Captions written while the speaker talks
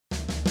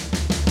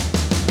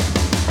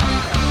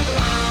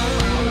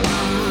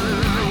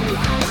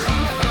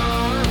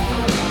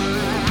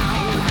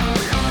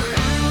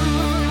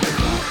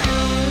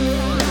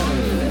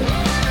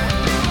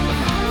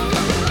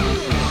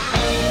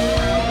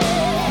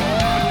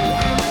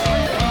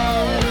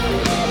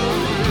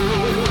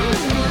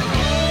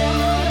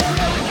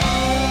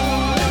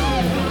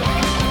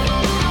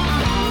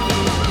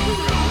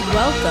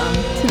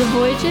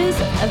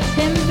Voyages of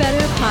Tim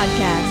Vetter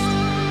podcast.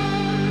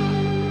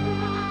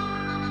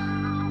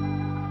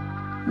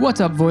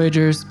 What's up,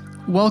 Voyagers?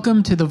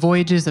 Welcome to the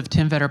Voyages of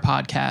Tim Vetter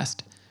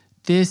podcast.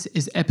 This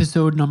is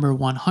episode number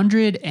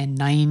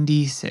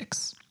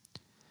 196.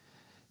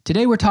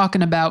 Today we're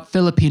talking about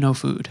Filipino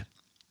food.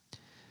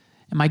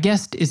 And my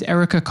guest is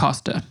Erika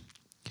Costa.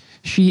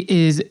 She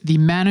is the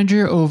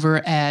manager over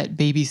at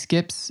Baby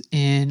Skips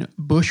in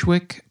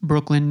Bushwick,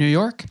 Brooklyn, New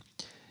York.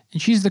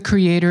 And she's the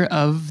creator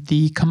of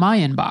the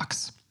Kamayan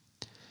box.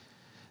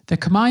 The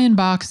Kamayan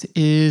box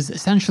is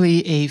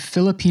essentially a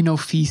Filipino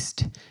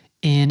feast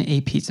in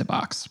a pizza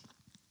box.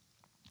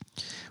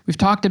 We've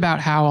talked about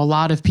how a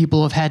lot of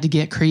people have had to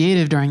get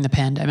creative during the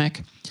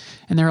pandemic.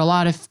 And there are a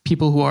lot of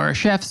people who are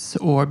chefs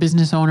or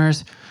business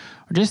owners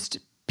or just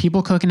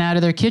people cooking out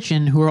of their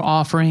kitchen who are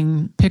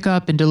offering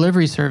pickup and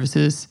delivery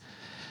services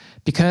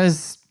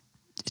because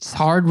it's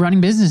hard running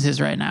businesses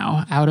right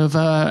now out of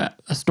a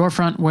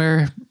storefront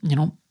where,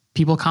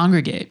 people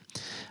congregate.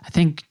 I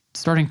think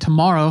starting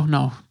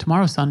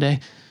tomorrow's Sunday,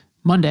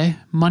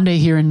 Monday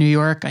here in New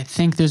York, I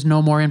think there's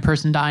no more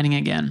in-person dining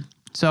again.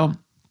 So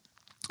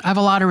I have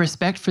a lot of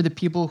respect for the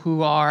people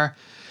who are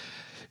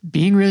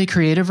being really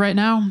creative right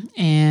now,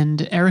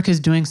 and Erika's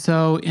doing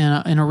so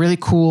in a really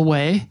cool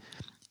way,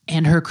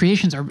 and her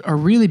creations are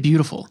really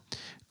beautiful.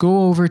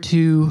 Go over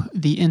to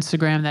the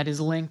Instagram that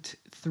is linked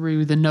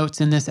through the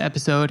notes in this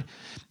episode,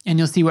 and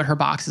you'll see what her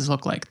boxes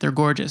look like. They're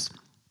gorgeous.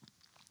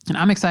 And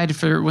I'm excited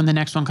for when the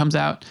next one comes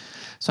out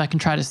so I can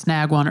try to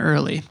snag one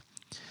early.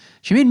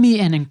 She made me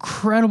an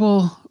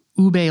incredible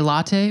ube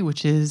latte,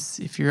 which is,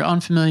 if you're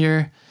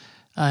unfamiliar,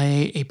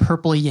 a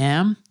purple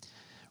yam.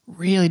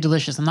 Really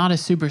delicious. I'm not a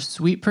super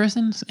sweet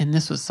person, and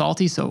this was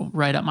salty, so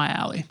right up my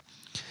alley.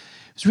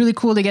 It was really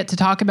cool to get to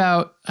talk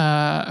about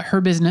her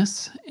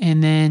business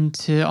and then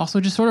to also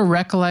just sort of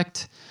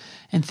recollect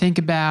and think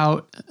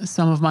about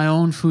some of my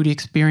own food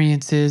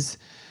experiences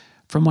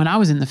from when I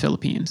was in the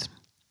Philippines.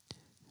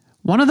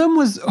 One of them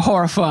was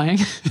horrifying.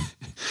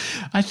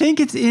 I think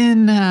it's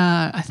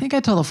I think I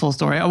told the full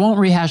story. I won't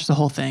rehash the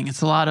whole thing.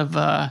 It's a lot of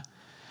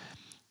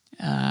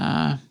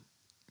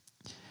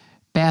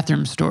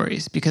bathroom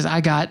stories because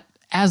I got,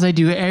 as I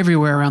do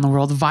everywhere around the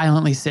world,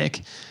 violently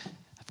sick.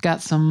 I've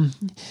got some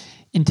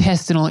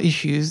intestinal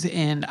issues,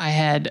 and I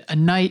had a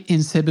night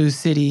in Cebu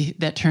City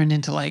that turned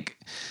into like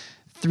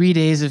 3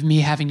 days of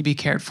me having to be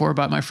cared for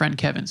by my friend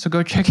Kevin. So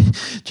go check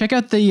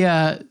out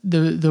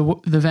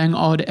the Vang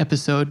Odd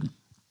episode,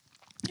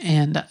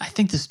 and I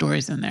think the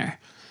story's in there.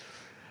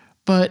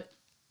 But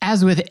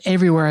as with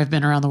everywhere I've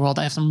been around the world,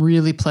 I have some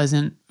really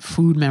pleasant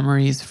food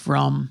memories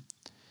from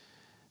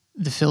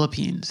the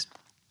Philippines.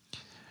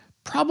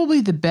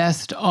 Probably the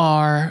best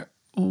are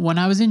when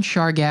I was in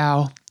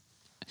Siargao.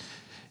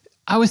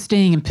 I was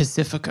staying in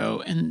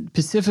Pacifico, and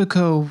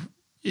Pacifico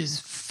is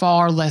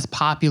far less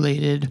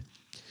populated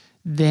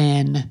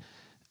than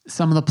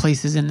some of the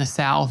places in the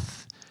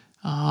South.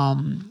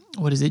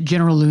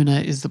 General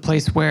Luna is the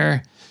place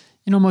where,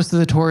 most of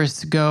the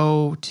tourists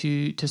go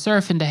to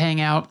surf and to hang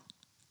out,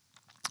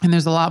 and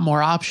there's a lot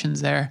more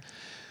options there.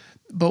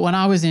 But when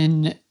I was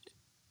in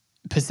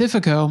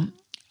Pacifico,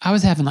 I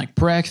was having like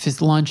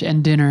breakfast, lunch,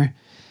 and dinner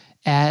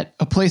at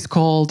a place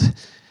called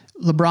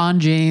LeBron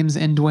James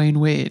and Dwayne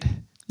Wade.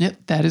 Yep,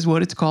 that is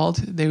what it's called.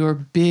 They were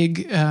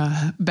big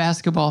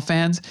basketball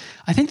fans.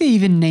 I think they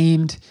even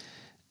named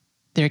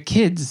their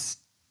kids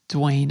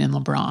Dwayne and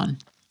LeBron.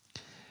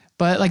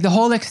 But like the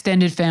whole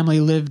extended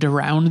family lived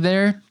around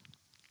there,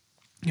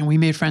 and we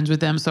made friends with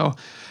them. So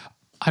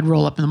I'd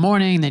roll up in the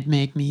morning. They'd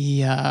make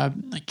me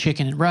like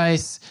chicken and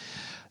rice,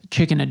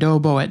 chicken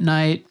adobo at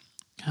night,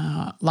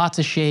 lots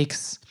of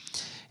shakes.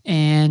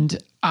 And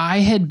I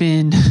had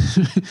been,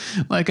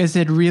 like I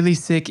said, really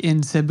sick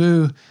in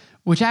Cebu,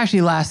 which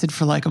actually lasted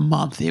for like a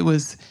month. It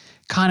was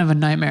kind of a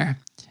nightmare.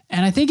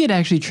 And I think it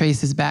actually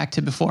traces back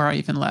to before I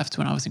even left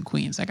when I was in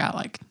Queens. I got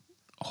like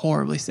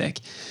horribly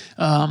sick.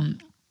 But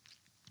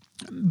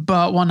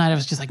one night I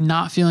was just like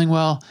not feeling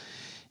well.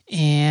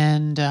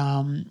 And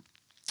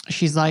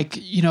she's like,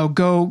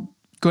 go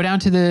down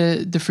to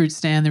the fruit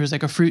stand. There was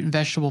like a fruit and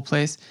vegetable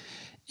place.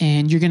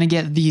 And you're going to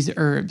get these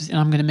herbs, and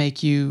I'm going to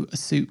make you a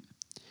soup.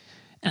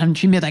 And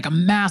she made like a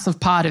massive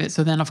pot of it.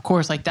 So then, of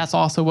course, like that's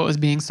also what was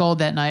being sold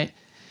that night.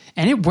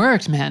 And it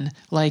worked, man.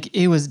 Like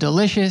it was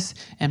delicious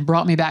and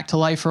brought me back to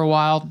life for a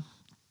while.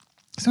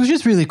 So it was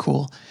just really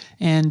cool.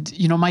 And,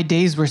 my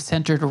days were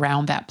centered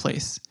around that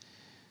place.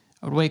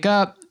 I would wake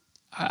up.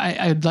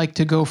 I'd like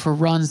to go for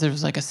runs. There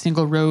was like a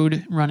single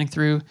road running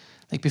through,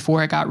 like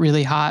before it got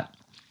really hot.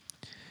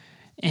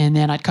 And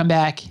then I'd come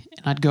back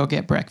and I'd go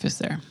get breakfast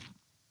there.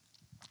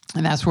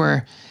 And that's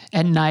where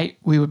at night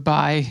we would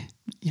buy,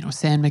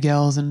 San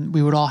Miguel's, and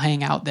we would all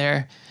hang out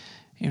there.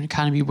 It would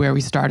kind of be where we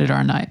started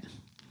our night.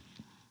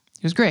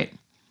 It was great.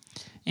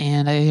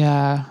 And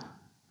I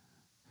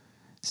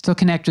still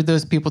connect with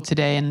those people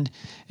today, and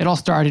it all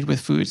started with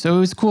food. So it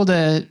was cool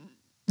to,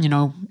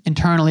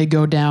 internally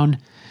go down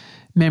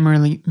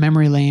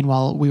memory lane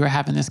while we were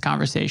having this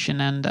conversation.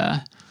 And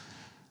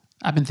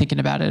I've been thinking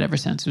about it ever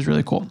since. It was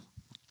really cool.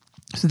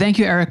 So thank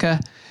you, Erika.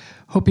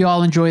 Hope you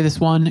all enjoy this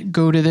one.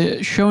 Go to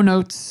the show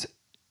notes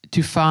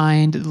to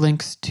find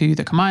links to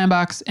the Kamayan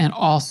box and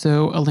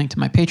also a link to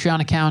my Patreon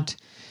account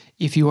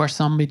if you are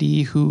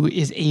somebody who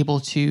is able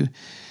to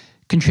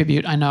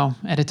contribute. I know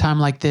at a time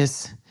like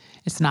this,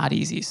 it's not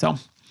easy. So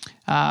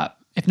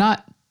if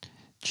not,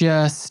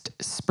 just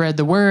spread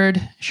the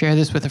word, share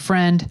this with a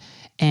friend,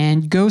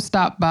 and go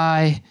stop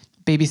by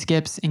Baby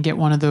Skips and get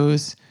one of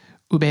those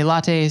ube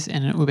lattes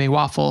and an ube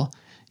waffle.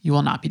 You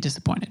will not be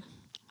disappointed.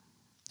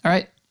 All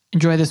right,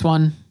 enjoy this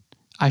one.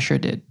 I sure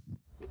did.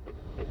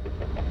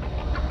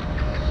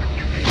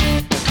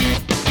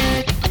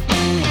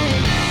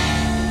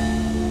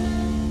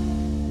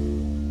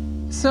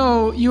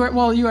 So you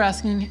were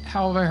asking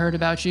how have I heard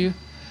about you?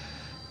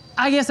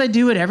 I guess I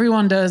do what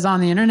everyone does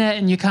on the internet,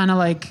 and you kind of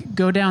like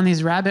go down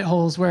these rabbit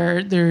holes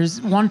where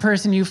there's one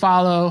person you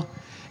follow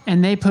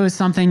and they post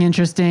something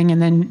interesting,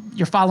 and then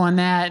you're following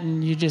that,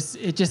 and it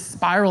just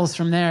spirals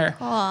from there.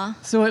 Cool.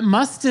 So it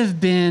must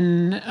have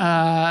been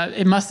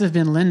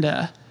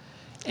Linda.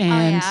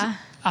 And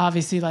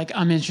obviously, like,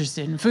 I'm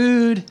interested in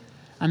food.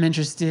 I'm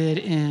interested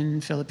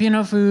in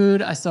Filipino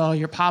food. I saw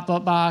your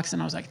pop-up box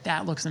and I was like,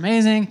 that looks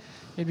amazing.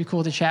 It'd be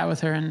cool to chat with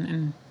her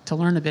and to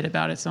learn a bit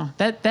about it. So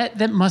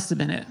that must have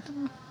been it.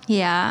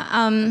 Yeah.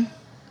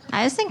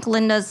 I just think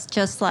Linda's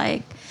just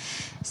like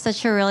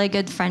such a really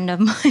good friend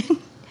of mine.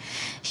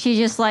 She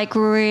just like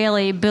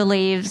really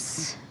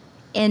believes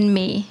in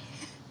me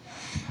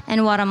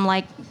and what I'm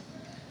like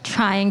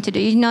trying to do.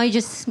 You know,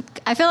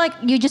 I feel like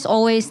you just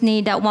always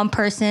need that one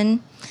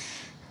person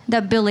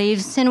that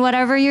believes in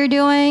whatever you're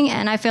doing.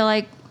 And I feel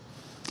like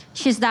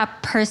she's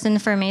that person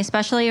for me,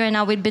 especially right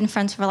now. We've been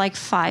friends for like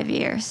 5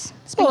 years.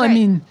 Well, great. I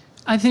mean,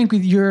 I think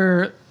with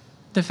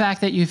the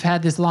fact that you've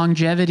had this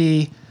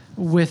longevity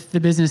with the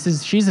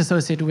businesses she's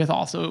associated with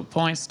also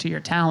points to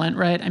your talent,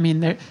 right? I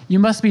mean, you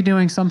must be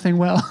doing something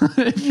well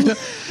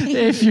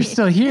if you're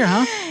still here,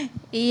 huh?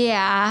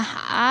 Yeah,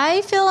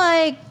 I feel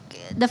like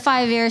the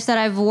 5 years that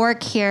I've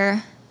worked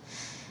here,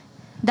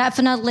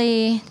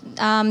 definitely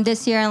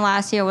this year and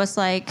last year was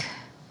like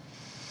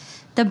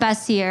the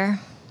best year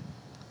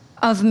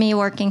of me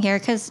working here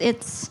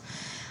because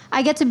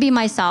I get to be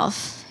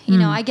myself. You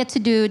know, I get to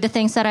do the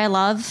things that I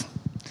love.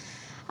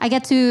 I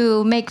get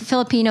to make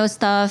Filipino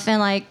stuff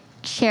and like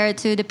share it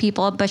to the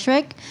people of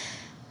Bushwick.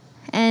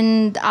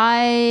 And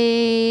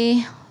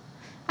I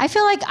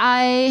feel like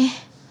I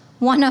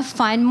want to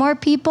find more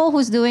people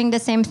who's doing the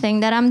same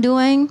thing that I'm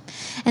doing.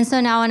 And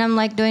so now when I'm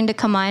like doing the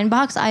Kamayan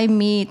box, I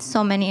meet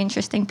so many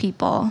interesting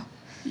people.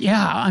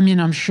 Yeah, I mean,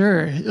 I'm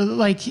sure.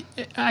 Like,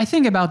 I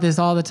think about this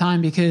all the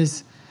time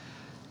because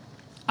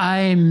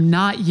I'm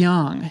not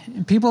young.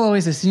 People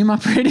always assume I'm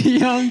pretty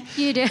young.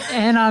 You do.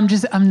 And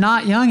I'm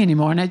not young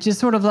anymore. And it just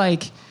sort of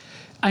like,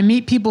 I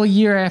meet people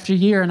year after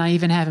year, and I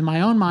even have in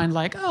my own mind,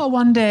 like, oh,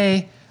 one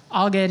day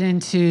I'll get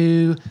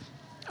into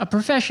a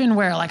profession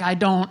where like I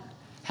don't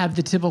have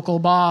the typical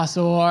boss,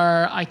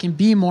 or I can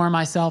be more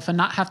myself and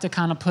not have to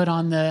kind of put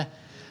on the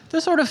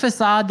sort of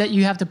facade that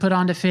you have to put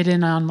on to fit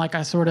in on like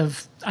a sort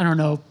of, I don't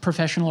know,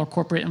 professional or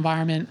corporate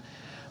environment.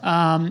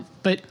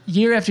 But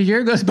year after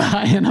year goes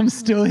by and I'm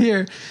still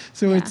here.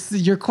 So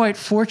you're quite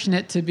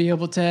fortunate to be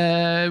able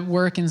to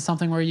work in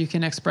something where you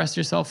can express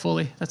yourself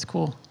fully. That's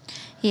cool.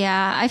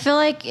 Yeah, I feel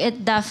like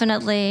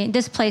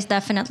this place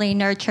definitely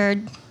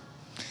nurtured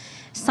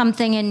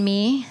something in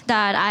me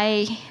that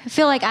I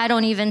feel like I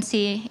don't even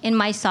see in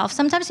myself.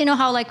 Sometimes, you know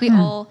how like we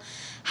all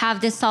have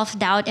this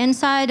self-doubt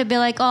inside to be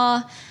like,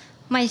 oh,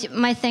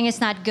 my thing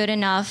is not good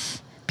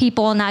enough.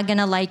 People are not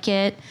gonna like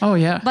it. Oh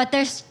yeah. But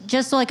there's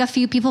just like a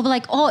few people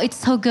like, oh, it's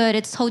so good,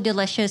 it's so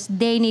delicious.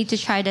 They need to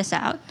try this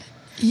out.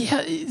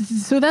 Yeah,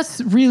 so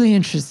that's really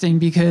interesting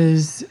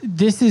because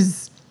this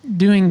is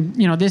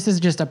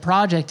just a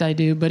project I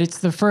do, but it's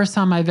the first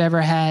time I've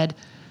ever had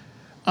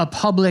a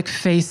public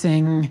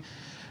facing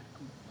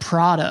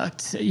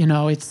product. You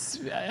know,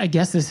 I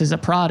guess this is a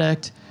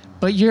product,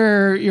 but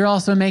you're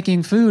also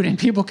making food, and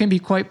people can be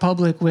quite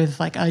public with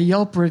like a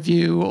Yelp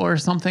review or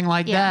something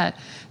like that.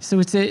 So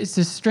it's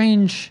a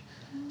strange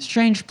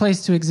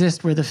place to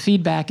exist where the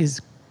feedback is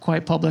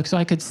quite public. So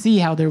I could see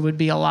how there would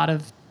be a lot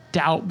of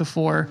doubt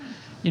before,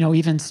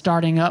 even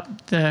starting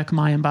up the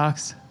Kamayan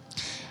box.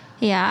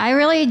 Yeah, I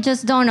really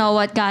just don't know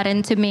what got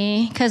into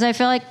me because I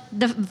feel like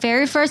the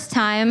very first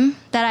time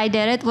that I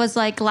did it was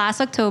like last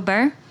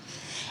October.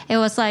 It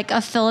was like a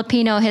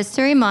Filipino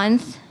History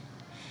Month.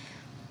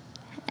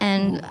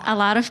 And a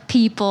lot of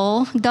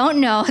people don't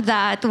know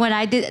that when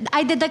I did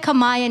the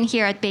Kamayan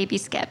here at Baby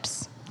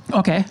Skips.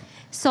 Okay.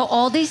 So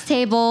all these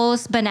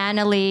tables,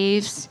 banana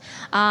leaves,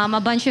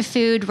 a bunch of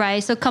food,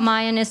 rice. So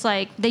Kamayan is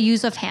like the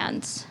use of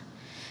hands.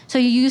 So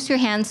you use your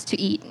hands to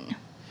eat.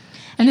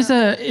 And it's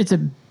a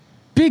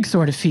big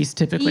sort of feast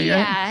typically, right?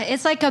 Yeah,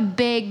 it's like a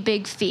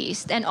big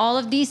feast. And all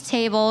of these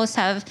tables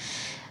have,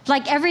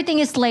 like, everything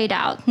is laid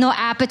out. No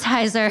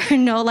appetizer,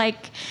 no,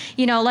 like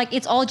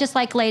it's all just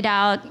like laid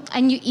out.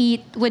 And you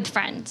eat with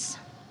friends.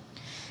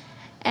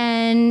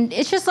 And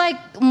it's just like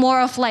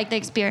more of like the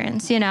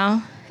experience,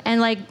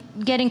 and like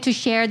getting to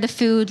share the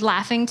food,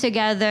 laughing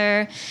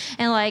together,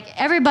 and like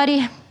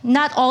everybody.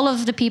 Not all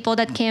of the people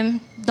that came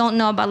don't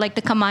know about like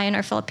the Kamayan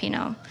or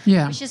Filipino.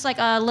 Yeah. It's just like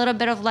a little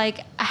bit of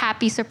like a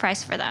happy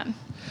surprise for them.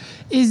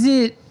 Is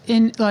it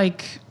in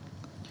like,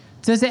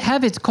 does it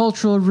have its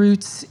cultural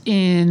roots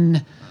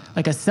in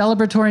like a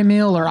celebratory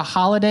meal or a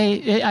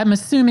holiday? I'm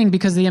assuming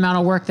because of the amount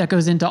of work that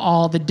goes into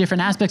all the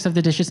different aspects of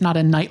the dish, it's not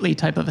a nightly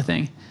type of a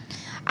thing.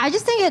 I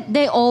just think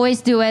they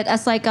always do it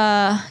as like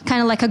a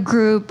kind of like a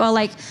group, or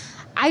like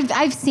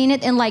I've seen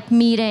it in like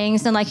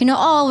meetings and like, you know,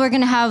 oh, we're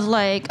going to have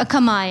like a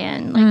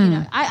Kamayan. Like, you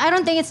know, I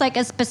don't think it's like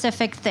a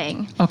specific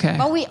thing. Okay.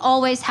 But we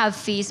always have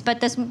feasts.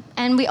 But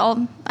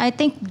I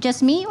think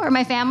just me or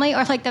my family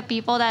or like the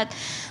people that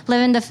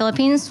live in the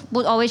Philippines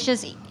would always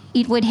just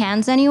eat with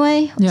hands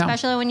anyway. Yeah.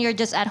 Especially when you're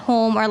just at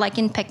home or like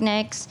in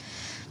picnics.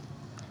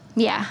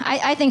 Yeah,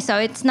 I think so.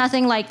 It's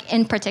nothing like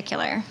in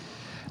particular.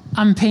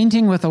 I'm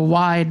painting with a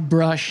wide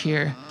brush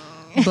here,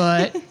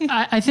 but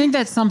I think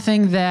that's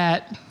something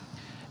that,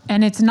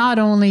 and it's not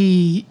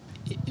only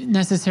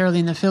necessarily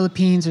in the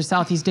Philippines or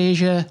Southeast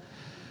Asia.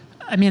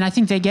 I mean, I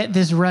think they get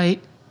this right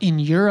in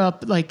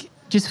Europe, like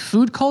just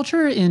food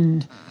culture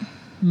in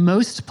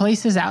most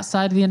places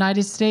outside of the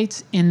United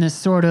States, in this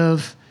sort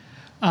of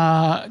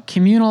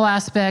communal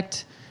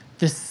aspect,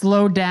 the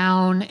slow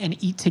down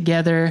and eat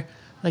together.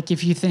 Like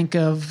if you think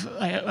of,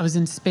 I was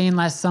in Spain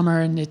last summer,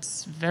 and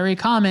it's very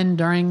common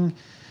during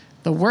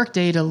the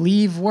workday to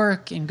leave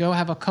work and go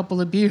have a couple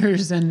of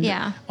beers and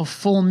a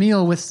full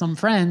meal with some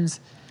friends.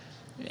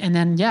 And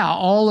then,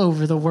 all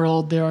over the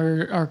world,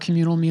 there are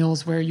communal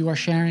meals where you are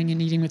sharing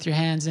and eating with your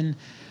hands. And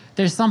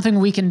there's something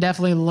we can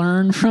definitely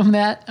learn from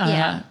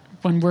that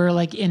when we're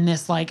like in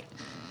this, like,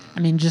 I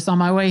mean, just on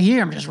my way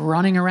here, I'm just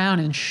running around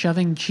and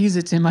shoving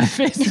Cheez-Its in my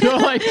face. So,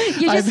 like,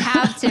 you just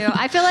have to.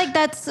 I feel like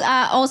that's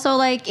also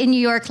like in New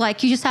York,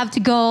 like you just have to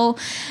go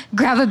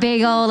grab a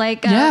bagel,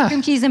 like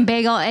cream cheese and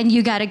bagel, and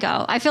you got to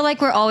go. I feel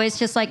like we're always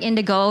just like in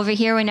the go over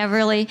here. We never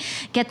really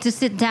get to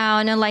sit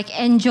down and like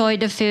enjoy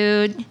the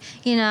food,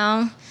 you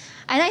know?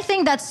 And I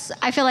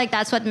feel like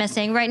that's what's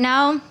missing right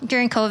now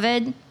during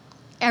COVID.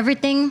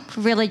 Everything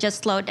really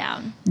just slowed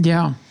down.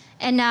 Yeah.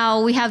 And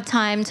now we have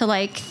time to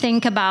like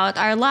think about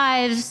our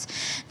lives,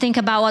 think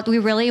about what we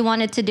really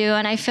wanted to do.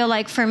 And I feel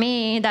like for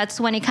me, that's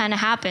when it kind of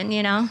happened,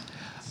 you know?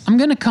 I'm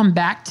going to come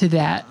back to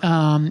that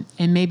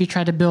and maybe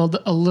try to build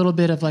a little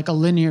bit of like a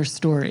linear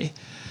story.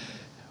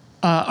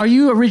 Are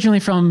you originally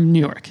from New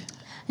York?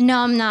 No,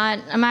 I'm not.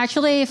 I'm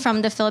actually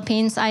from the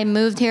Philippines. I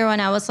moved here when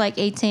I was like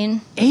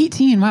 18.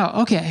 18? Wow.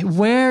 Okay.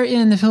 Where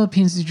in the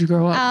Philippines did you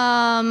grow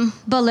up?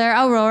 Baler,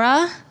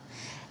 Aurora.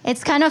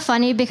 It's kind of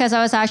funny because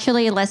I was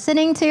actually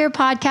listening to your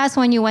podcast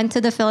when you went to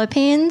the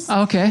Philippines.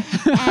 Okay.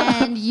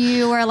 And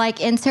you were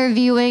like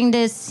interviewing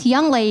this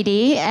young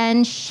lady,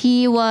 and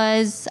she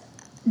was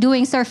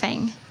doing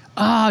surfing.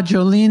 Oh,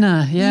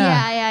 Jolina.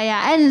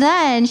 Yeah. And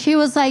then she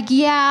was like,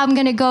 I'm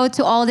going to go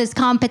to all this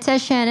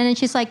competition. And then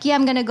she's like,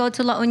 I'm going to go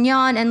to La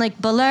Union and like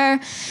Baler.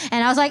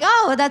 And I was like,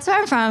 oh, that's where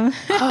I'm from.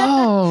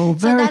 Oh,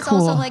 very cool. So that's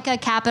also like a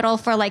capital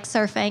for like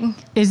surfing.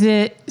 Is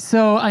it,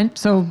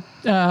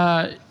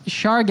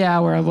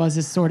 Siargao, where I was,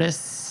 is sort of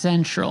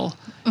central.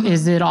 Mm-hmm.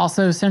 Is it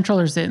also central,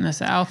 or is it in the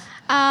south?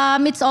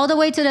 It's all the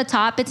way to the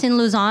top. It's in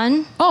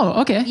Luzon. Oh,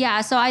 okay.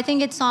 Yeah, so I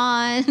think it's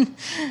on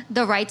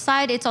the right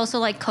side. It's also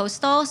like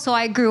coastal. So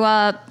I grew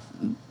up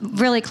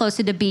really close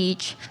to the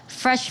beach.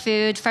 Fresh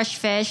food, fresh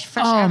fish,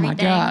 fresh everything. Oh my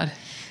God.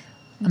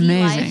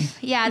 Amazing. Life.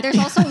 Yeah, there's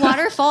also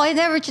waterfall in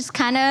there, which is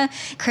kind of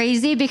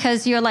crazy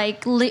because you're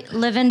like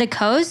live in the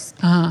coast,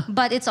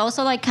 but it's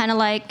also like kind of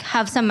like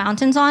have some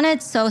mountains on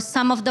it. So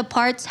some of the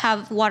parts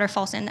have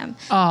waterfalls in them.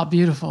 Oh,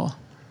 beautiful.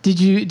 Did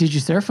you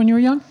surf when you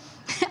were young?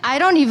 I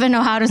don't even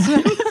know how to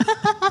swim.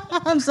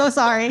 I'm so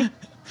sorry.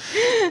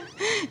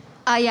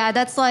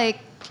 That's like,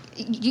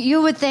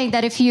 you would think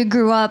that if you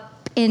grew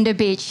up in the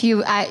beach,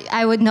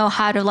 I would know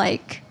how to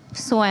like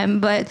swim,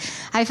 but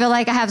I feel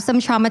like I have some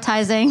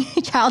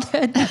traumatizing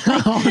childhood.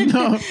 Like, oh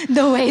no.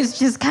 The waves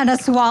just kind of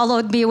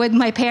swallowed me with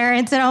my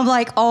parents, and I'm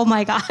like, oh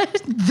my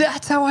God.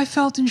 That's how I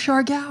felt in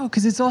Siargao,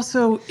 because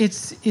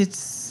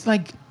it's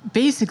like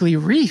basically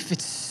reef.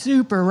 It's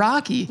super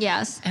rocky.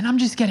 Yes. And I'm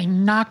just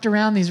getting knocked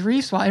around these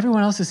reefs while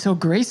everyone else is so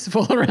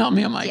graceful around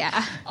me. I'm like,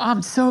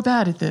 I'm so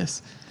bad at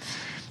this.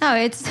 No,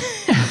 it's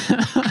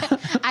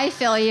I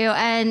feel you,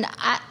 and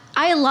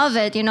I love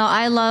it. You know,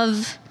 I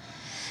love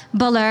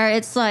Baler.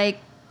 It's like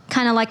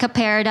kind of like a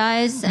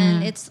paradise,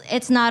 and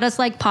it's not as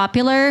like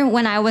popular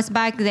when I was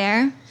back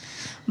there,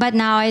 but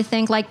now I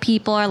think like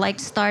people are like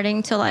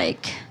starting to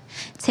like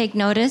take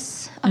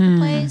notice of the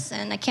place,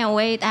 and I can't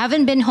wait. I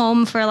haven't been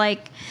home for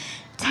like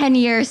 10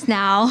 years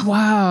now.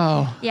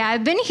 Wow. Yeah,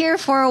 I've been here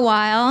for a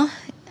while.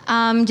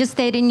 Just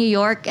stayed in New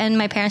York, and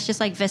my parents just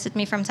like visit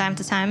me from time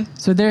to time.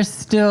 So they're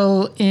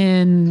still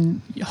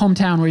in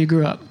hometown where you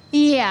grew up?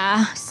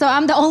 Yeah, so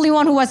I'm the only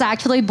one who was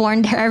actually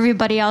born there.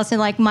 Everybody else in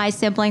like my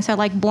siblings are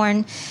like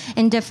born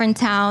in different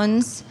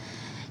towns,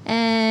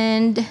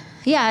 and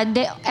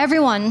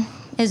everyone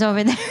is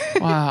over there.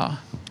 Wow.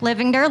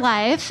 Living their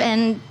life,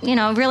 and you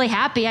know, really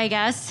happy, I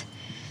guess.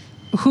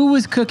 who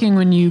was cooking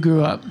when you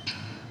grew up?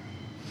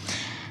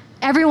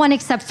 Everyone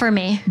except for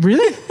me.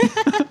 Really?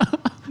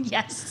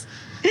 Yes.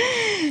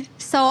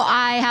 So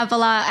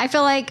I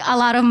feel like a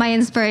lot of my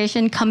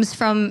inspiration comes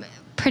from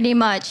pretty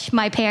much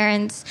my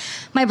parents,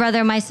 my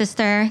brother, my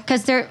sister,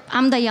 because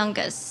I'm the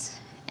youngest.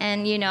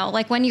 And,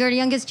 like when you're the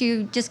youngest,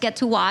 you just get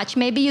to watch.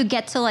 Maybe you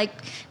get to like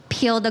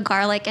peel the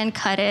garlic and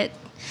cut it.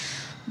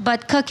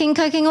 But cooking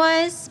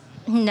wise,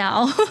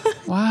 no.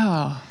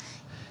 Wow.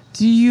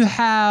 Do you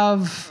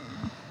have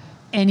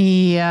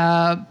any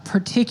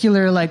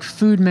particular like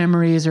food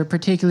memories or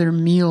particular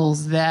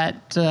meals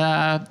that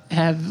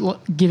have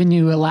given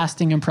you a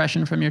lasting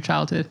impression from your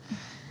childhood?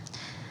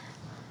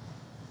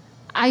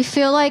 I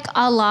feel like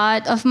a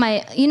lot of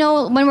my,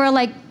 when we're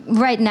like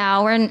right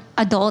now, we're an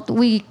adult,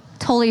 we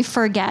totally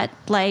forget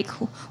like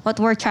what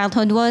our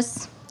childhood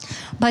was.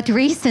 But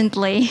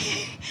recently,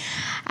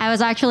 I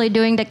was actually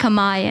doing the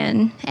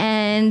kamayan,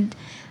 and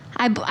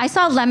I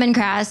saw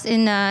lemongrass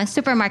in the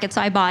supermarket, so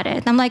I bought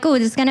it. I'm like, oh,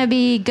 this is gonna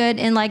be good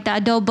in like the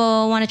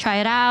adobo. Want to try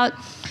it out?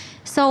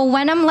 So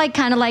when I'm like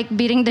kind of like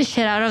beating the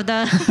shit out of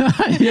the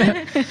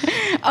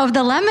of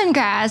the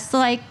lemongrass,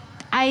 like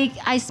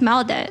I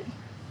smelled it,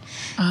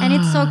 and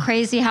it's so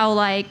crazy how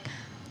like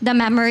the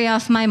memory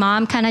of my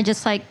mom kind of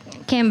just like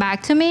came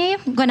back to me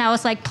when I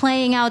was like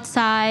playing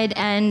outside,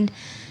 and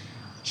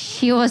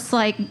she was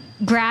like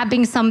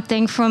grabbing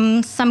something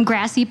from some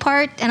grassy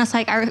part, and I was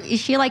like, is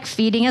she like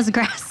feeding us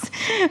grass?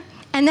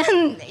 And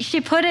then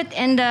she put it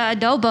in the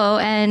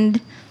adobo, and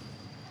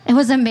it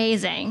was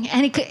amazing,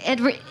 and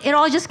it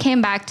all just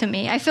came back to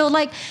me. I feel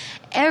like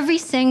every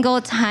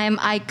single time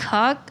I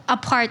cook, a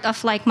part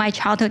of like my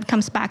childhood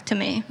comes back to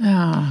me.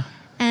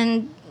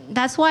 And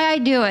that's why I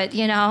do it.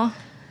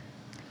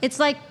 It's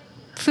like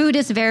food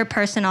is very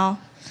personal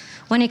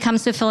when it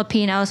comes to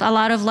Filipinos. A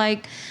lot of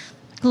like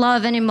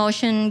love and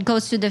emotion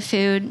goes to the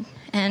food,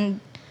 and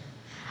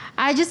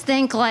I just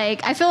think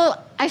like I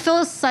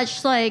feel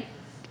such like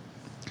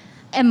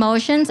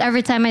emotions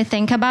every time I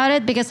think about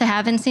it, because I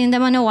haven't seen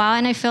them in a while,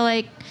 and I feel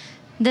like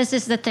this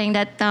is the thing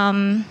that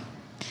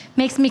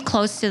makes me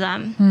close to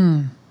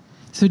them.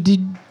 So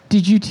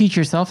did you teach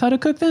yourself how to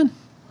cook then?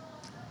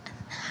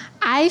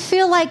 I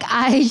feel like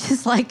I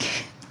just like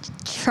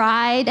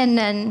tried and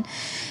then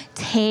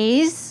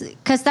taste,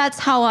 because that's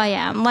how I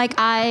am. Like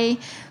I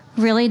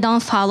really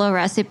don't follow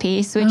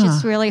recipes, which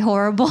is really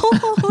horrible.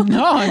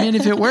 No, I mean,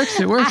 if it works,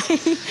 it works.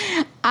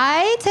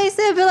 I taste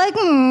it and be like,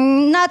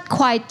 not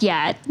quite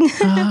yet.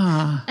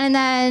 And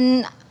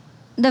then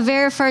the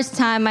very first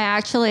time I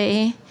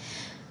actually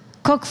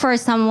cooked for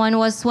someone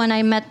was when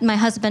I met my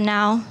husband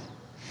now,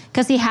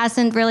 because he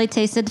hasn't really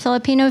tasted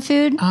Filipino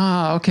food.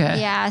 Okay.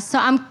 Yeah, so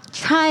I'm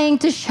trying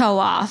to show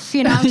off,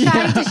 I'm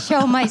trying to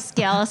show my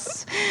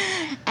skills.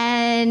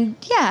 And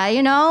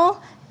yeah,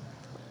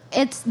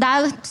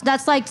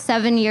 that's like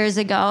 7 years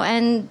ago,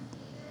 and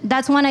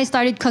that's when I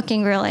started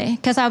cooking really,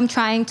 because I'm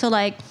trying to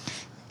like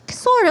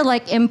sort of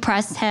like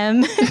impress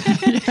him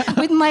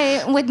with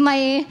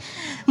my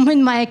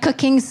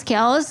cooking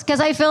skills, because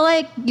I feel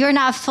like you're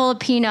not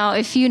Filipino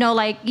if you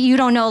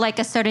don't know like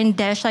a certain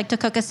dish, like to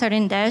cook a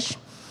certain dish.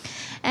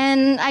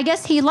 And I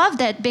guess he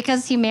loved it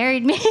because he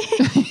married me.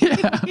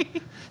 Yeah.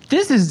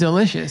 This is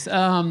delicious.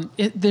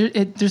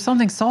 There's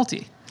something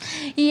salty.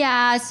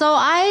 Yeah, so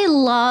I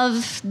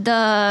love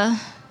the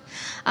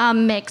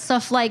mix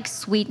of like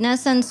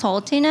sweetness and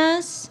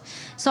saltiness.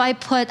 So I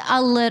put a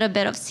little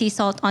bit of sea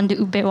salt on the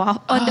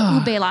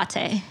ube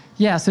latte.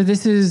 Yeah, so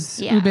this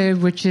is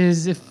ube, which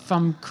is, if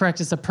I'm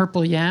correct, it's a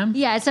purple yam.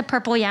 Yeah, it's a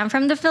purple yam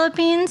from the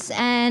Philippines,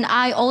 and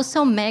I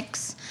also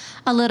mix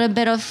a little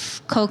bit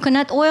of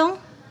coconut oil.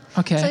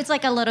 Okay. So it's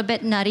like a little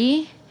bit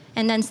nutty,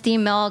 and then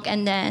steamed milk,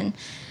 and then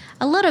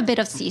a little bit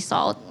of sea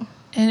salt.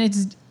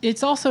 And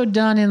it's also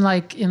done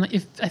I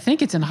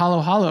think it's in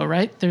halo,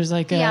 right? There's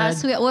like a...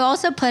 So we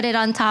also put it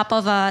on top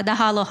of the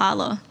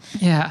halo.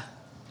 Yeah,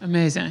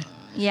 amazing.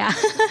 Yeah.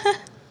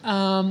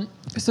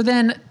 So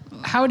then,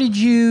 how did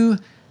you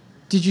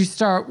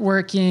start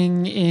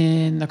working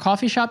in the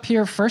coffee shop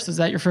here first? Is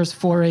that your first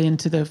foray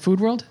into the food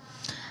world?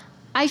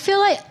 I feel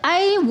like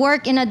I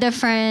work in a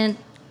different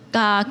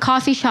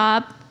coffee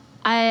shop.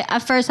 At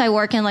first I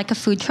work in like a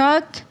food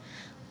truck.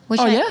 Which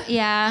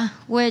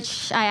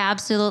which I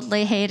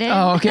absolutely hated.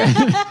 Oh, okay.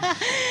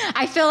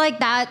 I feel like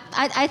that.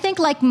 I think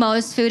like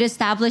most food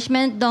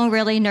establishments don't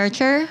really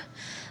nurture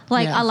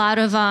a lot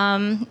of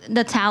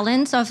the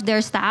talents of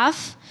their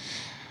staff.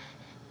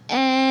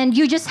 And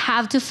you just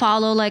have to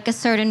follow like a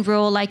certain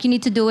rule. Like you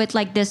need to do it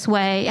like this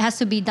way. It has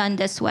to be done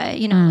this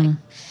way. Like,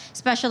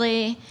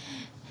 especially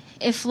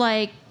if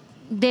like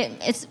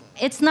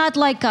it's not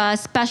like a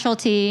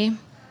specialty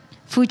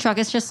food truck.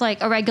 It's just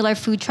like a regular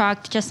food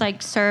truck, just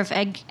like serve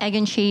egg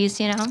and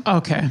cheese,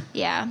 Okay.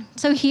 Yeah.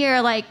 So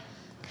here, like,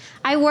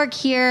 I work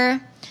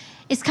here.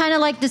 It's kind of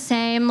like the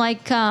same.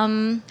 Like,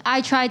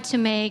 I tried to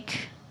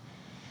make,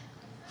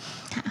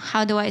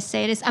 how do I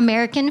say this?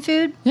 American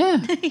food.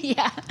 Yeah.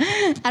 Yeah.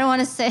 I don't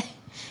want to say,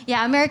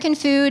 American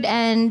food.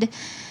 And,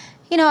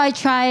 I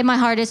try my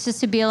hardest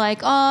just to be like,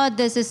 oh,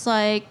 this is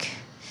like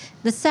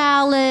the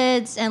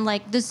salads and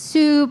like the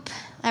soup,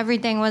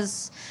 everything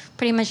was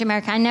pretty much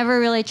American. I never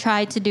really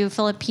tried to do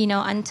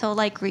Filipino until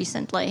like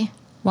recently.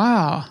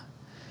 Wow.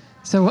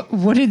 So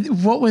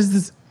what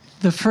was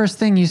the first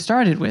thing you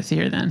started with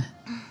here then?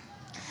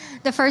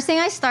 The first thing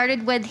I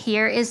started with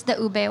here is the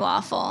ube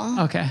waffle.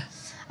 Okay.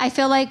 I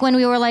feel like when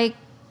we were like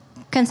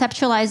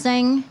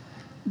conceptualizing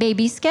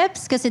baby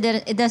skips, because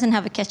it doesn't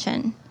have a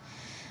kitchen.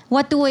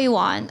 What do we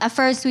want? At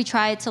first we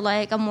tried to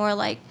like a more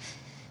like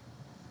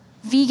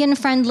vegan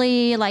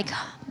friendly, like,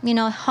 you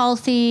know,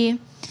 healthy.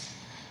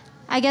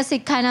 I guess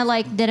it kind of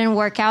like didn't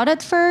work out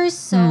at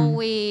first, so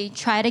we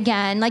tried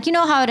again. Like, you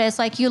know how it is,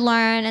 like you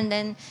learn, and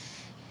then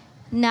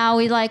now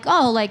we like,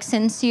 oh, like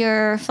since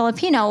you're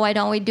Filipino, why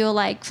don't we do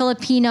like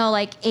Filipino,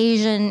 like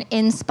Asian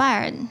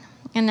inspired?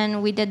 And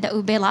then we did the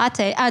ube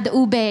latte, the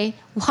ube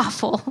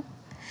waffle.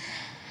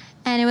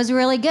 And it was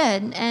really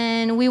good.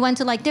 And we went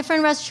to like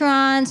different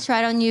restaurants,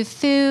 tried out new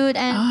food,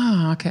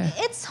 and okay.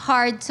 it's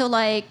hard to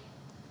like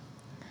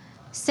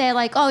say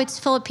like, oh, it's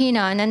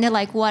Filipino, and then they're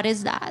like, what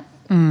is that?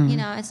 You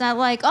know, it's not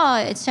like, oh,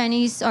 it's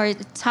Chinese or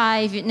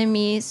Thai,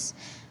 Vietnamese.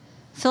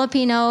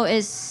 Filipino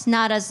is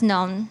not as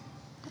known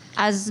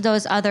as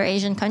those other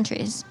Asian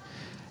countries.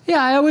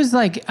 Yeah, I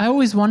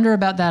always wonder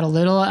about that a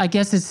little. I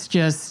guess it's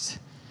just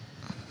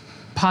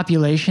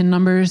population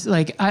numbers.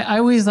 Like I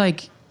always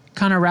like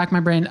kind of rack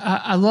my brain.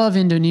 I love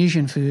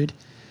Indonesian food,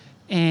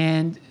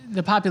 and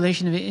the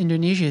population of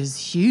Indonesia is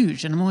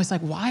huge. And I'm always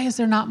like, why is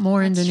there not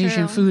more That's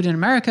Indonesian true. food in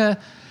America?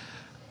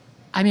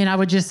 I mean, I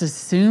would just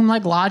assume,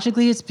 like,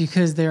 logically, it's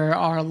because there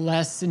are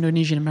less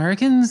Indonesian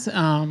Americans.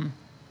 Or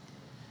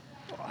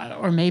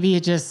maybe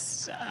it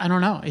just, I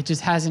don't know, it just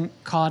hasn't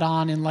caught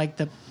on in, like,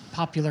 the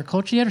popular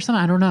culture yet or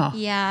something. I don't know.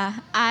 Yeah,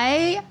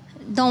 I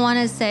don't want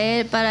to say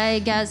it, but I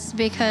guess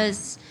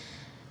because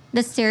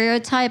the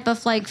stereotype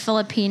of like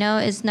Filipino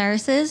is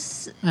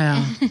nurses.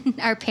 Yeah. And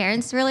our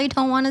parents really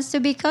don't want us to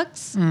be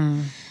cooks.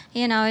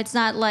 You know, it's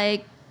not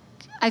like,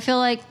 I feel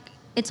like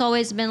it's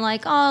always been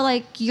like, oh,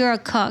 like you're a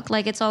cook.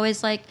 Like it's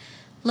always like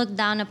looked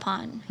down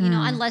upon, you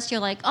know, unless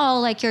you're like, oh,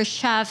 like you're a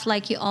chef,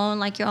 like you own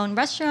like your own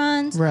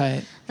restaurants.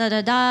 Right. Da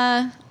da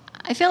da.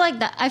 I feel like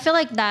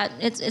that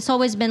it's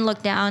always been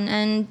looked down,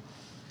 and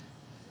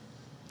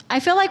I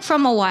feel like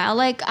from a while,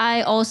 like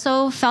I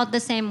also felt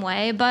the same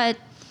way, but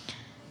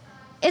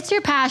it's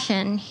your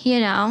passion, you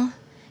know.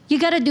 You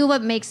got to do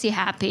what makes you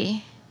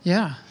happy.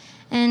 Yeah.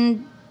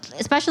 And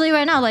especially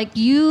right now, like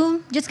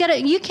you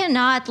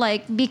cannot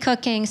like be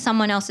cooking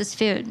someone else's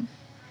food.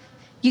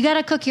 You got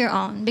to cook your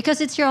own because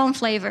it's your own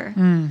flavor.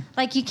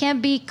 Like you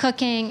can't be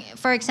cooking,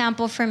 for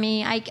example, for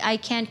me, I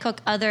can't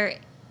cook other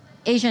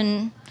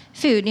Asian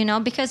food, you know,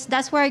 because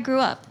that's where I grew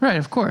up. Right,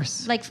 of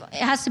course. Like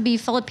it has to be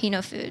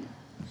Filipino food.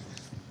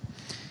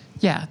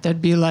 Yeah,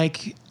 that'd be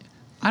like,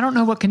 I don't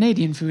know what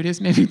Canadian food is,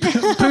 maybe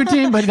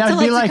poutine, but that'd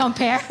To, be like, like, to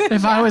compare.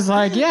 if I was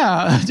like,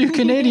 yeah, do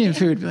Canadian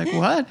food, be like,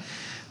 what?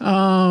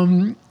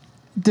 I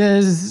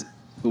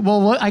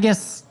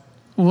guess,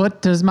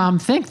 what does mom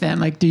think then?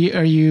 Like,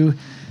 are you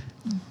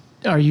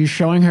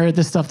showing her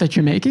the stuff that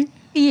you're making?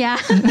 Yeah.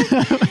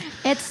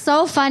 It's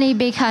so funny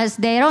because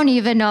they don't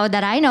even know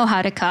that I know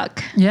how to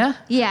cook. Yeah?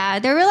 Yeah,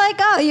 they were like,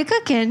 oh, you're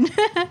cooking.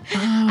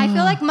 I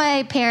feel like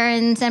my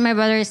parents and my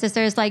brother and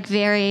sister is like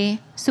very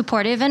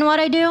supportive in what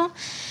I do.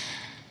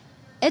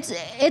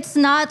 It's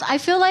not, I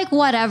feel like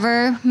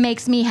whatever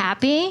makes me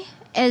happy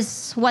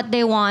is what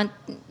they want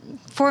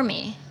for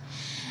me.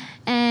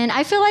 And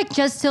I feel like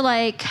just to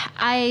like,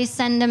 I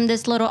send them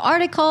this little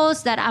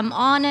articles that I'm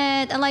on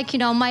it. And like, you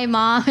know, my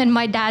mom and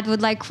my dad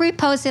would like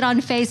repost it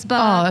on Facebook.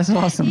 Oh, that's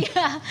awesome.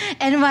 Yeah.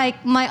 And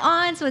like my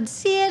aunts would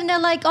see it and they're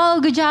like, oh,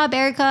 good job,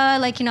 Erika.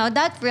 Like, you know,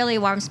 that really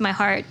warms my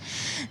heart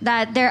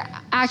that they're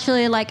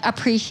actually like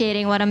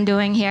appreciating what I'm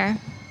doing here.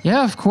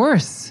 Yeah, of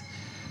course.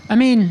 I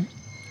mean,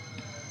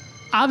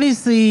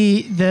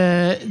 obviously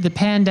the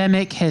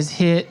pandemic has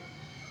hit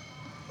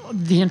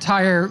the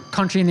entire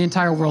country and the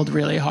entire world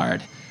really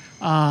hard.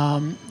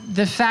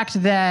 The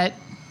fact that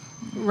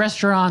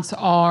restaurants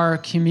are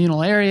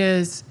communal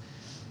areas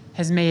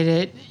has made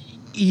it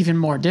even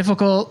more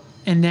difficult.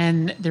 And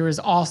then there is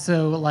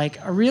also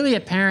like a really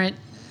apparent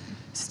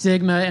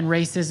stigma and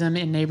racism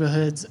in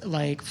neighborhoods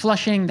like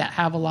Flushing that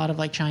have a lot of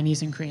like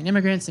Chinese and Korean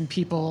immigrants, and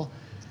people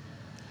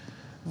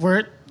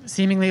were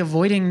seemingly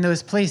avoiding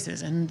those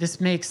places. And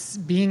this makes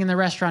being in the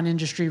restaurant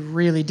industry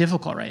really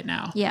difficult right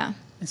now. Yeah.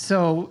 And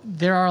so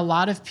there are a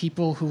lot of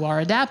people who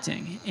are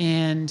adapting.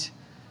 And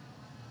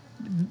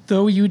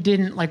though you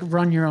didn't like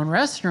run your own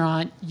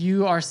restaurant,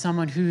 you are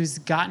someone who's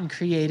gotten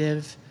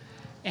creative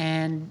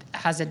and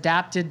has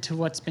adapted to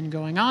what's been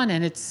going on,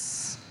 and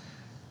it's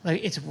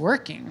like it's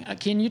working.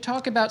 Can you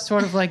talk about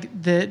sort of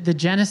like the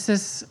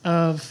genesis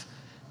of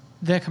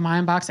the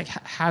Kamayan box, like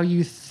how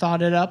you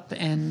thought it up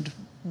and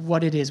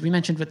what it is? We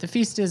mentioned what the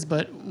feast is,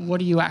 but what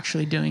are you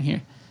actually doing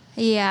here?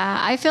 Yeah,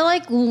 I feel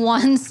like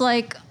once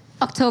like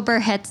October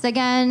hits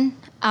again,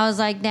 I was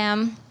like,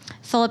 damn,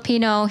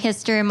 Filipino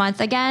History Month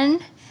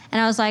again. And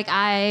I was like,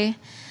 I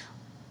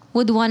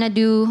would want to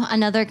do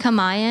another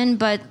Kamayan,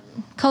 but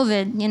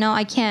COVID,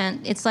 I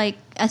can't. It's like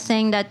a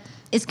thing that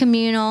is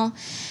communal.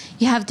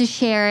 You have to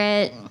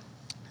share it.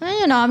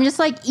 And, I'm just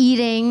like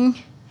eating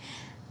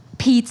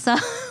pizza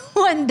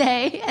one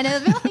day, and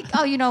it'll be like,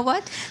 oh, you know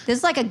what? This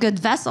is like a good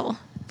vessel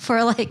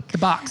for like The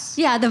box.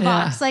 Yeah, the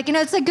box. Like,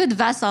 it's a good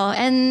vessel.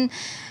 And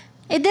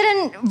it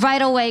didn't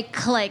right away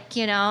click,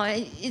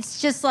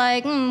 It's just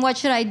like, what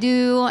should I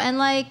do? And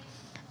like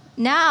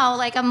now,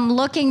 like I'm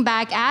looking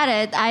back at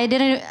it, I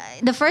didn't,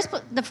 the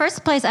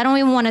first place, I don't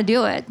even want to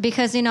do it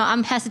because,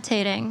 I'm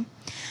hesitating.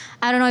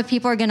 I don't know if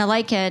people are going to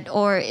like it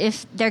or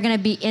if they're going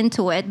to be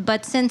into it.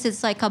 But since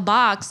it's like a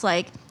box,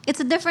 like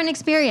it's a different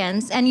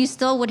experience and you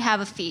still would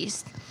have a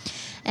feast.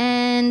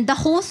 And the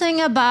whole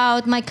thing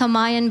about my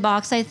Kamayan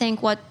box, I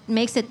think what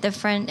makes it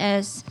different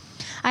is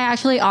I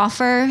actually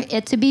offer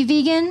it to be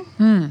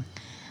vegan.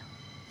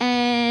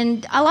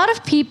 And a lot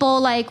of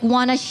people like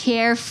want to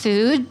share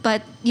food,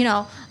 but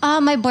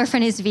my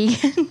boyfriend is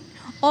vegan.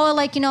 Or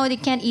like, they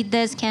can't eat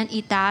this, can't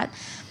eat that.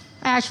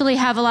 I actually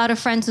have a lot of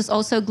friends who's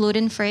also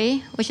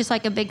gluten-free, which is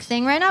like a big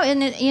thing right now. And,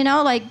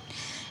 like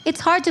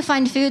it's hard to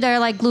find food that are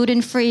like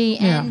gluten-free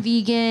and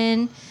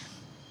vegan,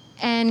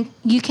 and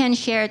you can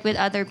share it with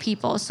other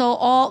people.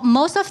 So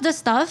most of the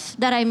stuff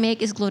that I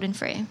make is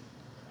gluten-free.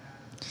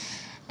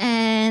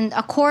 And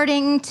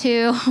according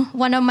to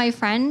one of my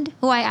friend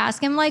who I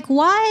asked him, like,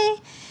 why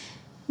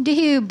do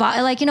you buy,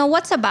 like,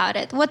 what's about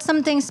it? What's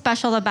something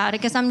special about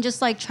it? Because I'm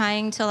just like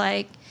trying to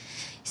like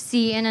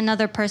see in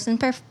another person's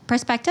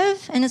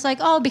perspective. And it's like,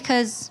 oh,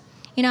 because,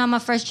 I'm a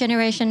first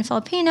generation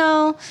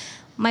Filipino.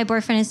 My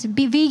boyfriend is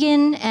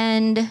vegan,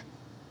 and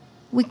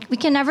we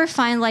can never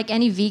find like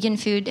any vegan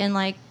food in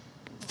like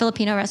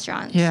Filipino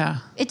restaurants. Yeah.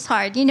 It's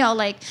hard,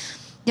 like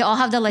they all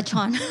have the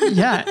lechon.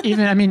 Yeah.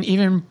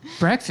 Even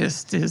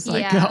breakfast is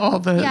like all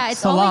the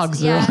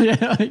salags.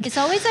 It's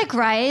always like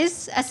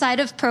rice, a side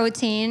of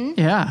protein.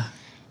 Yeah.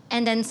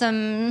 And then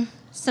some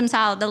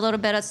salad, a little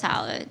bit of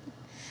salad.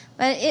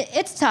 But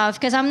it's tough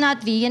because I'm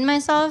not vegan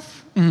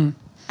myself.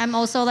 I'm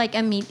also like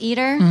a meat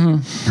eater.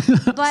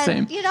 But,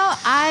 Same.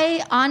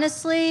 I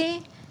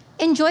honestly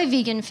enjoy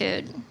vegan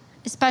food,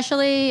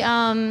 especially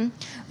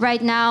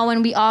right now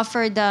when we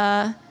offer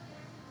the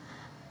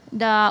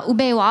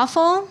ube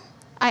waffle.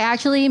 I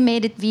actually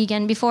made it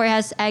vegan. Before it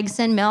has eggs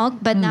and milk,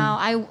 but now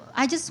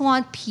I just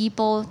want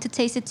people to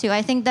taste it too.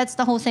 I think that's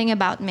the whole thing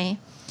about me.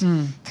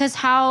 Because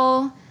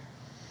how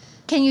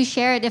can you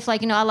share it if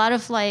like, a lot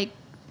of like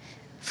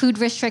food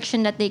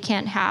restriction that they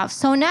can't have.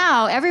 So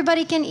now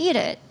everybody can eat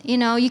it.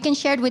 You can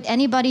share it with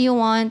anybody you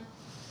want.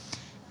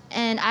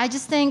 And I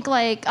just think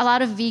like a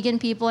lot of vegan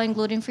people and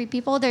gluten-free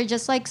people, they're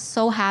just like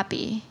so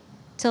happy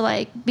to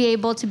like be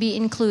able to be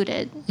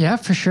included. Yeah,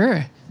 for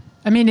sure.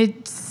 I mean,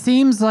 it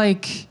seems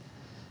like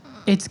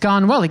it's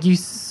gone well. Like you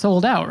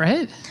sold out,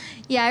 right?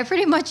 Yeah, I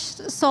pretty much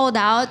sold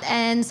out,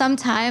 and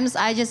sometimes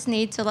I just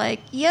need to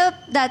like, yep,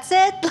 that's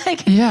it.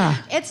 Like,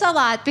 it's a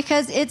lot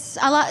because it's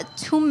a lot,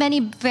 too many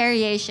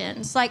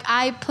variations. Like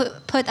I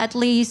put at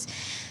least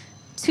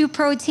 2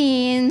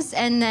 proteins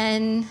and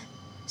then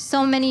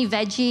so many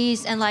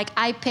veggies, and like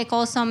I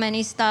pickle so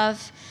many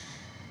stuff.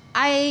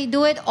 I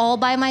do it all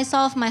by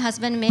myself. My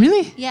husband makes.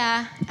 Really?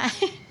 Yeah,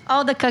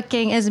 all the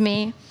cooking is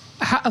me.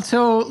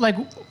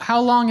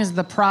 How long is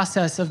the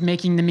process of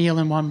making the meal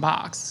in one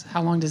box?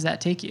 How long does that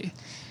take you?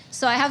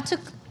 So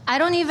I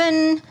don't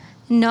even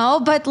know,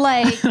 but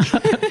like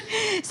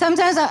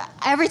sometimes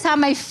every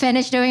time I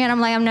finish doing it, I'm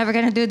like, I'm never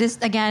going to do this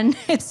again.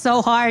 It's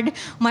so hard.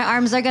 My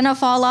arms are going to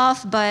fall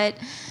off, but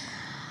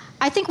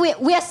I think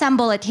we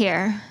assemble it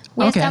here.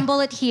 Assemble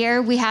it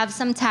here. We have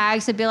some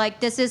tags to be like,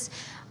 this is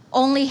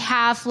only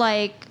half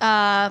like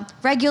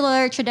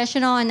regular,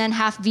 traditional, and then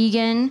half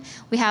vegan.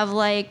 We have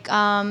like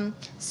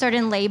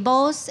certain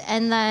labels,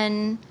 and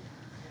then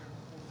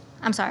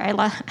I'm sorry,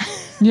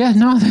 Yeah,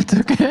 no, that's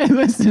okay.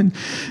 Listen,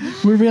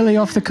 we're really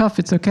off the cuff.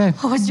 It's okay.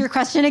 What was your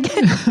question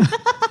again?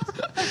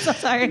 I'm so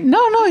sorry.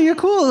 No, you're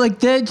cool.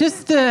 Like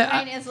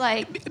Mine is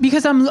like,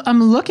 because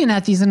I'm looking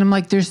at these and I'm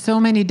like, there's so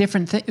many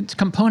different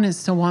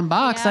components to one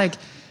box. Yeah. Like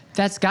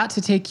that's got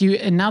to take you.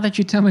 And now that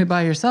you tell me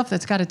by yourself,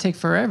 that's got to take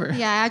forever.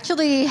 Yeah, I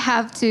actually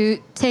have to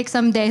take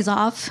some days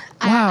off.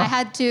 Wow. I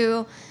had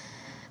to.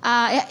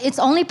 It's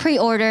only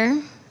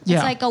pre-order.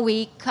 It's like a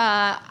week.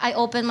 I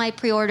open my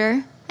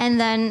pre-order. And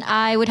then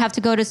I would have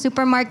to go to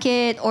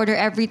supermarket, order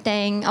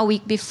everything a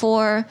week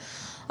before,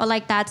 or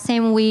like that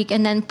same week,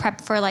 and then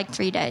prep for like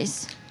 3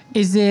 days.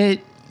 Is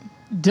it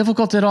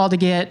difficult at all to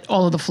get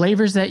all of the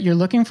flavors that you're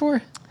looking for?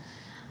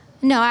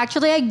 No,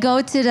 actually, I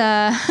go to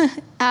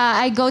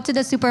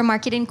the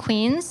supermarket in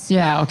Queens.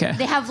 Yeah, okay.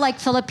 They have like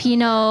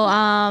Filipino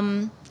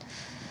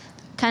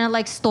kind of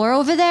like store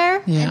over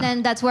there, and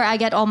then that's where I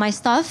get all my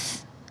stuff.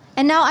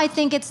 And now I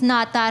think it's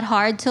not that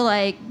hard to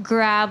like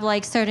grab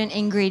like certain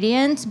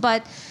ingredients,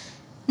 but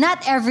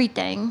not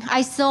everything.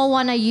 I still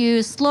want to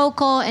use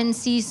local and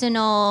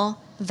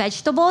seasonal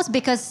vegetables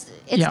because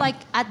it's like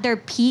at their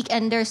peak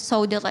and they're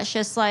so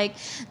delicious. Like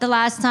the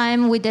last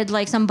time we did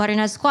like some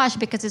butternut squash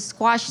because it's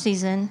squash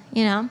season,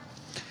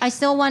 I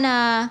still want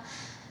to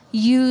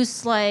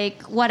use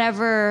like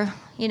whatever,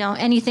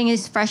 anything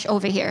is fresh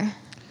over here.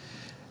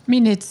 I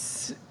mean,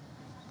 it's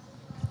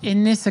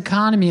in this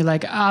economy,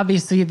 like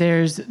obviously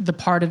there's the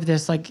part of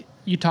this, like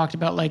you talked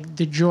about, like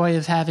the joy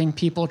of having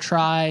people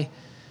try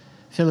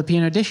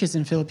Filipino dishes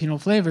and Filipino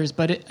flavors.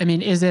 But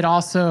is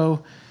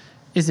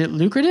it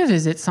lucrative?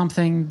 Is it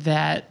something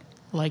that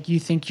like you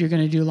think you're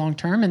going to do long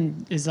term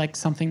and is like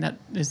something that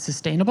is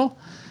sustainable?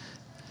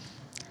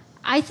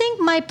 I think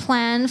my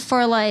plan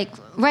for like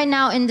right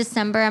now in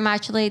December, I'm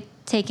actually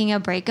taking a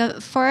break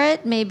for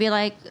it. Maybe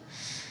like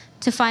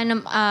to find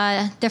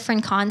a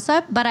different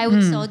concept, but I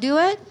would still do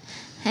it.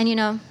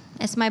 And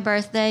it's my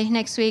birthday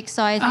next week,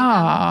 so I think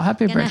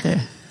happy birthday.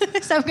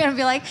 So I'm gonna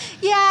be like,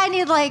 yeah, I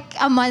need like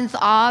a month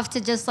off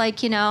to just like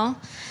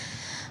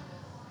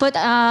put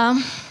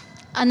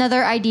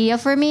another idea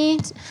for me.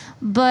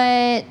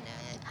 But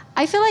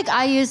I feel like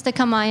I use the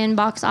Kamayan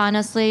box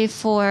honestly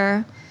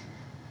for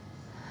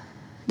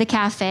the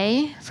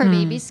cafe for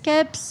baby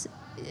skips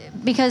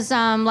because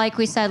like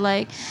we said,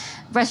 like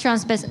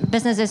restaurants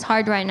business is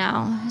hard right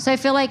now, so I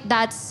feel like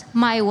that's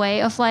my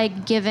way of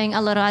like giving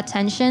a little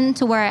attention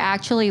to where I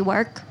actually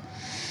work.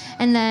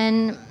 And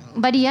then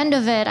by the end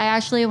of it, I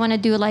actually want to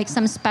do like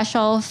some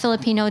special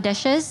Filipino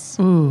dishes.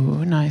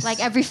 Ooh, nice.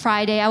 Like every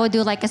Friday I would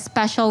do like a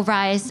special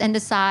rice on the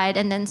side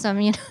and then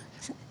some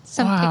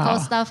some pickle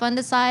stuff on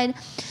the side.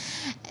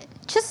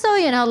 Just so,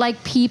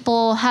 like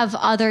people have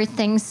other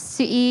things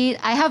to eat.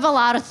 I have a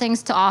lot of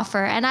things to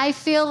offer. And I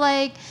feel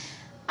like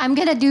I'm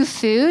going to do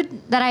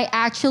food that I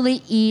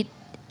actually eat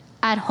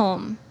at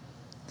home.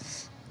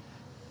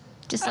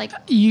 Just like...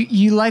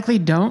 You likely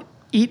don't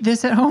eat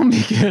this at home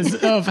because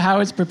of how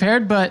it's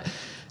prepared, but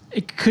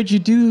could you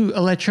do a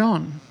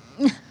lechon?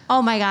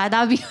 Oh my God,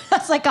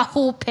 that's like a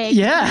whole pig.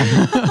 Yeah.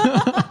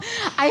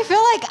 I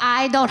feel like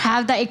I don't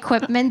have the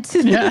equipment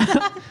to do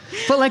that.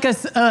 But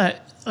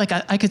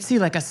I could see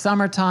like a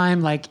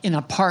summertime, like in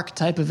a park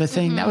type of a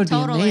thing. That would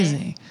totally be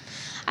amazing.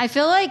 I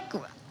feel like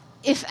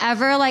if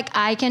ever like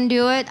I can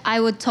do it,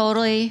 I would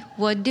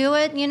do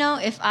it,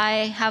 if I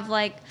have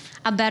like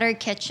a better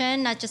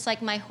kitchen, not just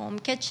like my home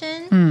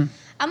kitchen.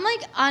 I'm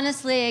like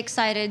honestly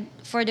excited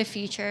for the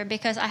future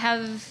because I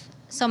have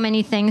so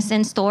many things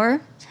in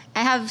store.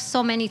 I have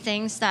so many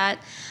things that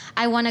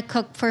I want to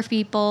cook for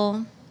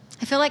people.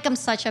 I feel like I'm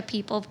such a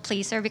people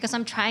pleaser because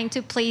I'm trying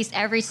to please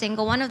every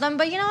single one of them.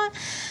 But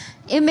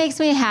it makes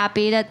me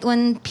happy that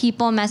when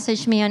people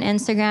message me on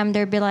Instagram,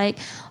 they'll be like,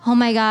 oh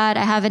my God,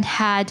 I haven't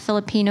had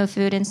Filipino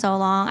food in so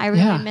long. I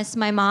really miss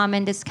my mom.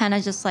 And this kind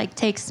of just like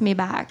takes me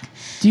back.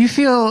 Do you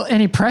feel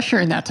any pressure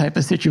in that type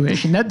of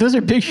situation? Those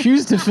are big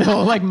shoes to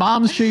fill, like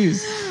mom's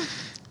shoes.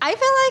 I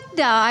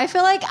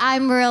feel like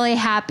I'm really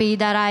happy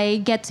that I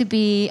get to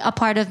be a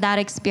part of that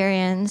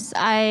experience.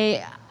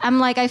 I'm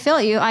like, I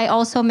feel you. I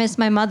also miss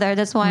my mother.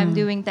 That's why I'm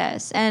doing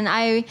this. And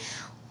I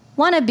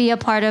want to be a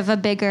part of a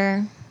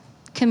bigger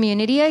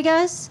community, I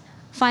guess.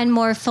 Find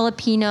more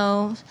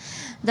Filipino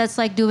that's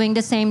like doing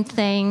the same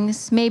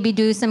things. Maybe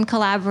do some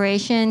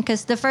collaboration.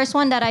 Because the first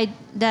one that I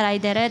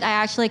did it, I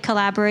actually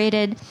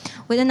collaborated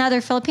with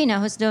another Filipino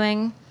who's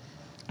doing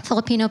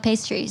Filipino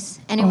pastries.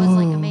 And it was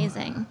like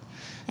amazing.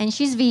 And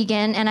she's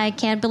vegan, and I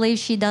can't believe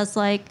she does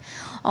like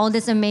all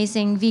this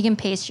amazing vegan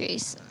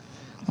pastries.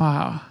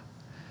 Wow.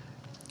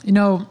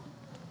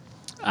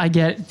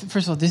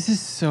 First of all, this is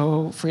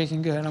so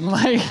freaking good. I'm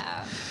like,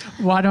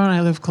 why don't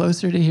I live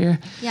closer to here?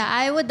 Yeah,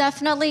 I would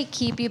definitely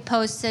keep you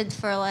posted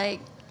for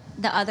like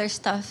the other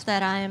stuff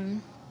that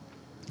I'm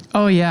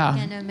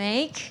gonna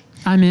make.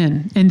 I'm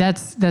in. And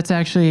that's a good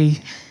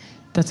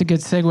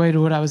segue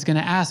to what I was gonna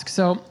ask.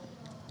 So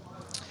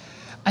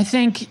I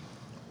think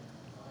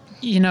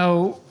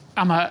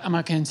I'm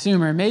a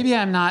consumer. Maybe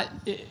I'm not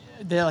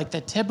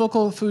the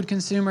typical food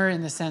consumer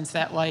in the sense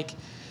that like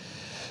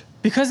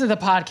because of the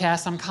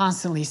podcast, I'm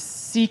constantly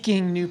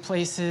seeking new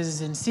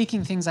places and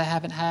seeking things I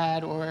haven't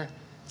had or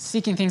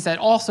seeking things that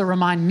also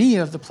remind me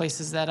of the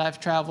places that I've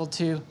traveled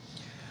to.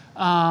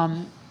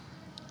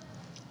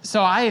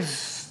 So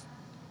as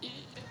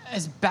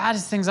bad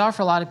as things are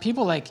for a lot of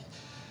people, like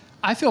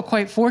I feel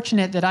quite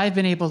fortunate that I've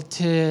been able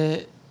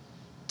to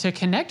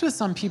connect with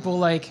some people.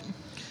 Like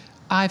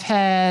I've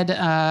had,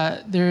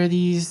 there are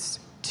these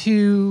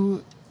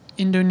two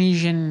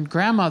Indonesian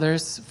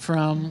grandmothers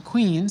from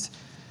Queens.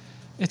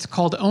 It's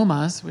called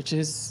omas, which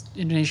is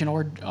Indonesian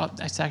or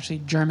it's actually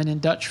German and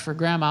Dutch for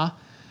grandma.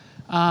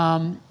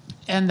 And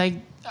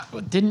they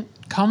didn't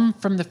come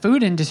from the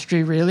food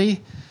industry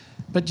really,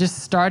 but just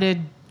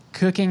started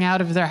cooking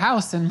out of their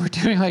house and were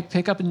doing like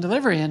pickup and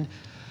delivery. And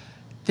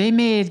they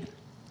made,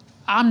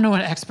 I'm no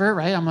expert,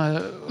 right? I'm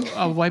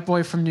a white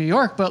boy from New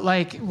York, but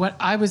like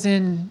I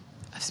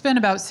spent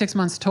about 6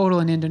 months total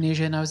in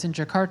Indonesia, and I was in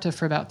Jakarta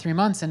for about 3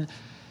 months, and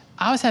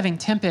I was having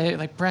tempeh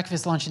like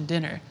breakfast, lunch, and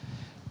dinner.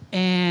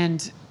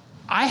 And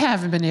I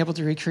haven't been able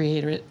to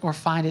recreate it or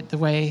find it the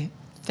way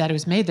that it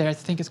was made there. I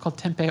think it's called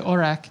tempeh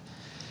orak.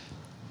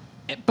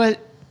 But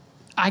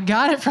I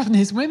got it from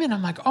these women.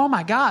 I'm like, oh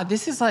my God,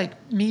 this is like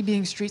me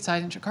being street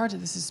side in Jakarta.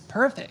 This is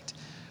perfect.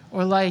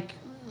 Or like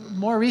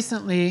more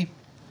recently,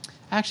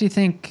 I actually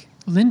think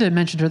Linda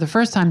mentioned her the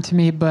first time to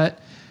me, but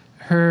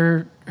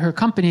her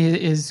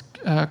company is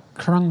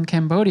Krung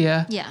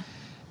Cambodia. Yeah.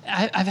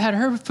 I've had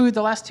her food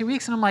the last 2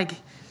 weeks, and I'm like,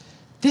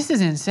 this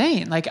is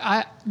insane. Like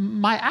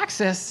my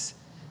access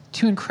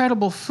to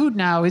incredible food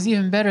now is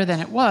even better than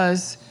it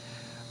was.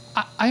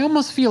 I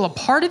almost feel a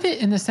part of it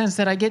in the sense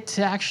that I get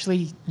to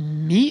actually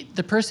meet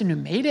the person who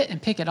made it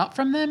and pick it up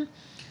from them.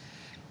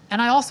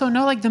 And I also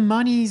know like the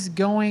money's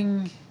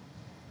going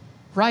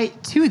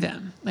right to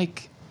them.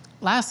 Like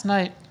last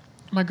night,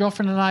 my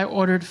girlfriend and I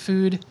ordered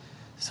food.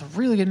 It's a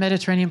really good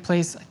Mediterranean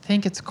place. I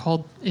think it's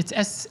Sakib,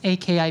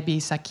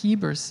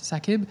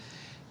 Sakib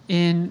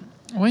in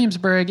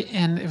Williamsburg.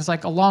 And it was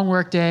like a long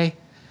work day,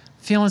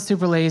 feeling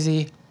super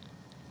lazy.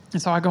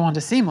 And so I go on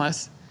to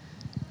Seamless.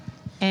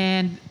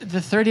 And the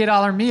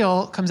 $38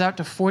 meal comes out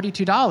to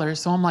 $42.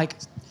 So I'm like,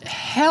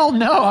 hell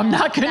no, I'm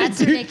not going to do... That's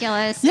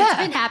ridiculous. Yeah. It's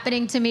been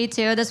happening to me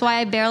too. That's why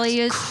I barely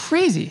use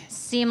crazy.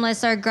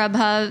 Seamless or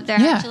Grubhub. They're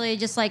actually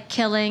just like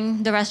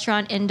killing the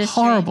restaurant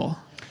industry. Horrible.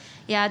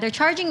 Yeah, they're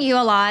charging you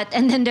a lot,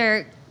 and then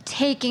they're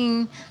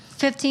taking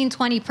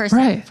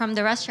 15-20% from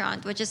the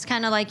restaurant, which is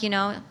kind of like,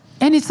 And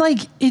it's like,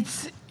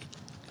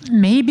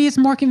 maybe it's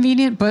more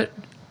convenient, but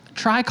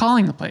try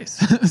calling the place.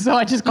 So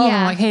I just call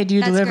them like, hey, do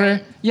you deliver?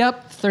 Great.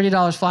 Yep,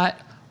 $30 flat.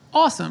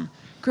 Awesome.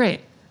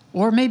 Great.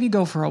 Or maybe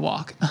go for a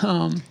walk.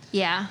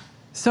 Yeah.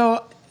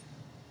 So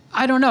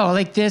I don't know,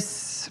 like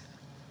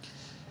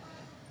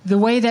the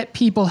way that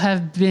people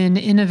have been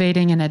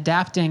innovating and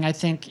adapting, I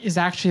think, is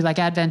actually like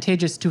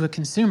advantageous to a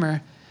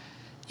consumer.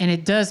 And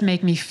it does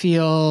make me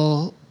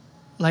feel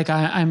like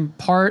I'm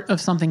part of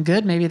something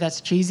good. Maybe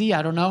that's cheesy,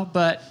 I don't know,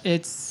 but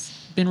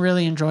it's been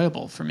really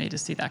enjoyable for me to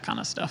see that kind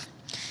of stuff.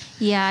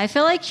 Yeah, I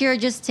feel like you're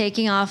just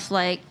taking off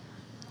like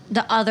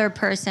the other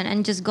person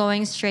and just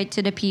going straight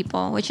to the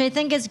people, which I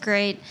think is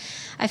great.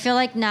 I feel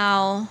like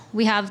now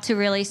we have to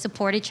really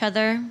support each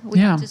other. We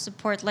have to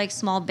support like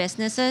small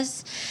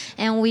businesses,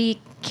 and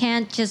we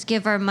can't just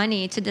give our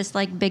money to this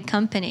like big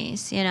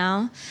companies,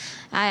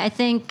 I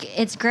think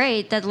it's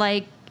great that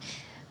like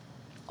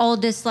all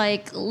this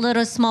like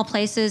little small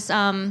places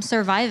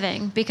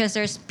surviving, because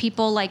there's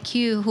people like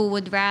you who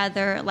would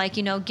rather like,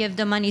 give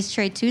the money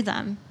straight to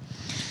them.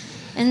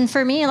 And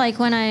for me, like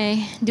when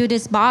I do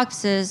these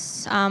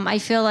boxes, I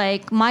feel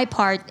like my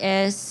part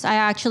is I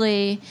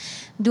actually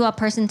do a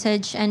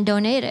percentage and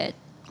donate it.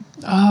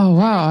 Oh,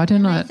 wow. I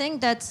didn't know that. I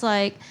think that's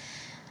like,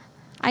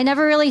 I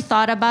never really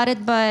thought about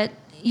it, but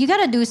you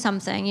got to do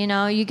something, you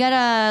got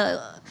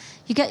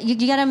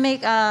to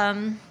make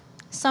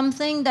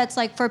something that's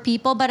like for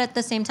people, but at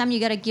the same time, you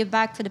got to give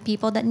back to the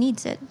people that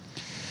needs it.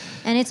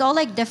 And it's all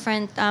like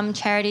different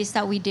charities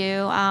that we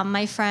do.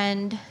 My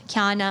friend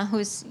Kiana,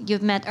 who's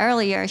you've met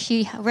earlier,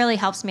 she really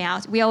helps me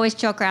out. We always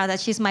joke around that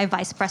she's my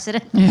vice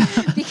president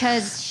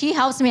because she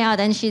helps me out,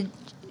 and she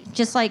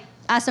just like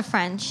as a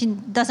friend, she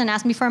doesn't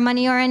ask me for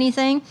money or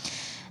anything,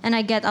 and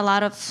I get a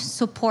lot of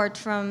support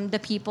from the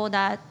people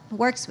that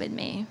works with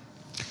me.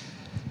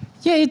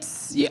 Yeah,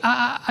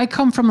 I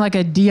come from like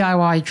a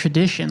DIY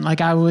tradition.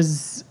 Like I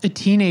was a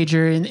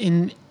teenager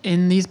in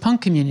these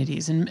punk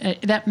communities, and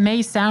that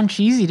may sound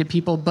cheesy to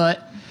people,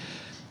 but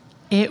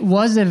it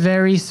was a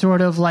very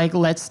sort of like,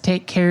 let's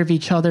take care of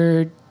each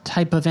other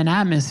type of an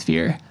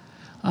atmosphere.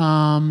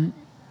 There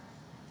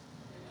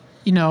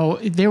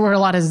were a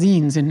lot of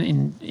zines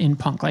in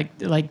punk, like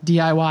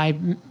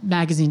DIY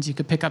magazines you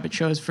could pick up at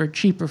shows for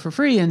cheap or for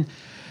free. And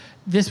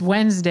this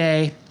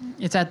Wednesday,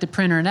 it's at the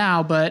printer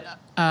now, but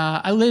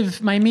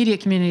my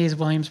immediate community is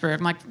Williamsburg.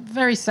 I'm like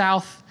very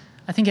south.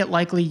 I think it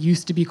likely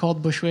used to be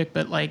called Bushwick,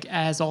 but like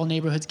as all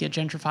neighborhoods get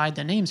gentrified,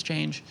 the names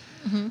change.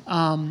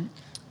 Mm-hmm.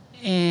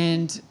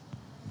 And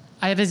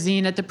I have a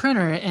zine at the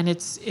printer, and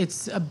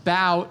it's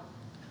about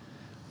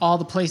all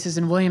the places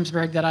in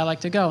Williamsburg that I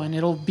like to go, and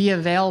it'll be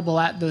available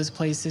at those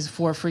places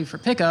for free for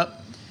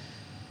pickup.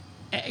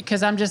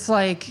 Because I'm just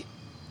like,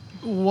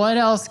 what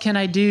else can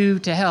I do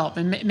to help?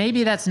 And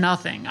maybe that's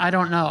nothing. I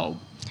don't know.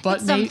 But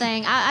it's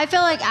something. I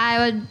feel like I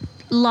would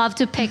love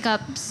to pick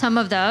up some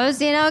of those,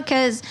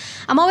 because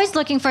I'm always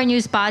looking for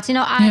new spots.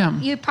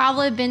 You've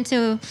probably been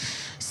to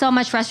so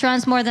much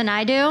restaurants more than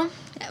I do.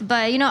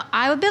 But,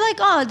 I would be like,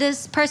 oh,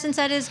 this person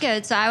said it's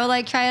good, so I would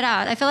like try it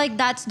out. I feel like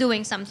that's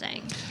doing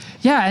something.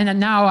 Yeah, and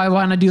now I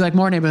want to do like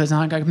more neighborhoods.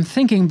 I'm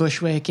thinking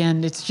Bushwick,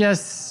 and it's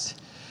just,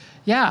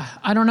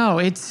 I don't know.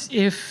 It's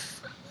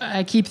if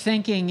I keep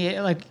thinking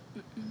it like,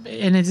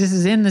 and this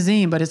is in the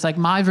zine, but it's like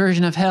my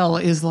version of hell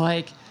is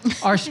like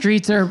our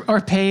streets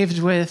are paved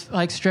with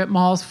like strip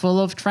malls full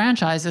of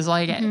franchises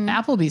like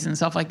Applebee's and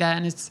stuff like that,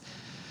 and it's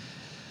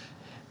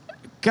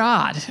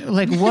God,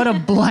 like what a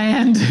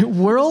bland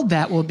world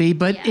that will be.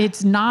 But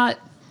it's not.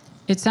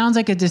 It sounds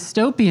like a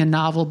dystopian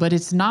novel, but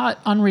it's not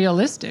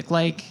unrealistic.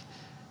 Like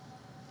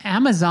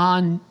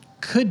Amazon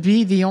could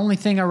be the only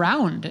thing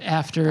around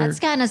after. That's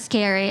kind of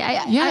scary.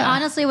 I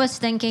honestly was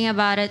thinking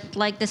about it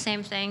like the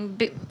same thing.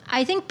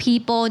 I think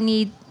people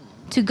need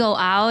to go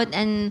out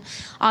and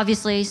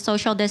obviously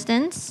social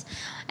distance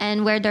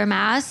and wear their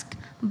mask,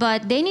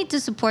 but they need to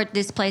support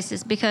these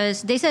places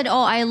because they said,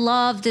 oh, I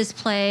love this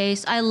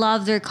place. I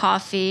love their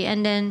coffee.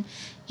 And then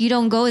you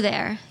don't go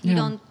there. You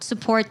don't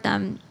support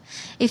them.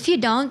 If you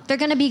don't, they're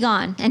going to be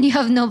gone and you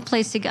have no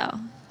place to go.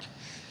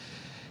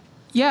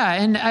 Yeah.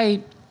 And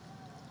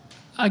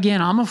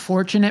I'm a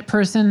fortunate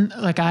person.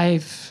 Like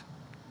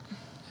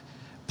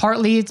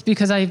partly it's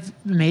because I've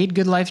made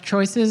good life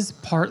choices.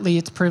 Partly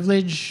it's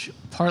privilege.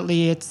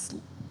 Partly it's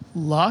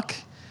luck.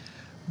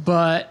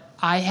 But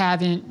I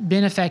haven't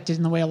been affected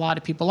in the way a lot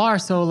of people are.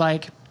 So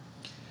like,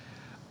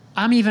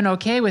 I'm even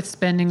okay with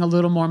spending a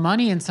little more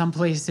money in some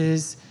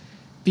places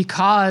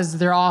because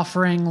they're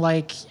offering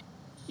like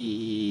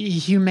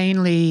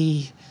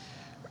humanely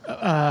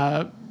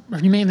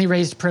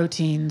raised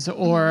proteins,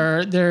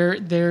 or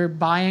they're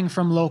buying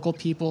from local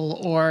people,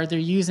 or they're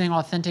using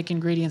authentic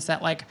ingredients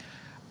that like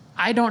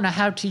I don't know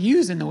how to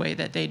use in the way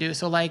that they do.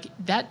 So like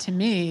that to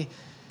me,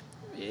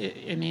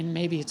 I mean,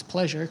 maybe it's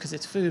pleasure because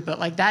it's food, but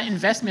like that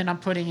investment I'm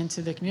putting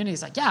into the community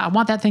is like, yeah, I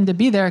want that thing to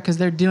be there because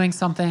they're doing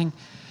something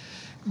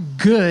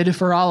good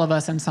for all of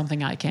us and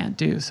something I can't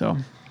do. So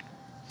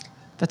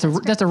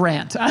that's a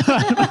rant.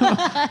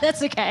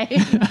 That's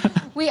okay.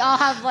 We all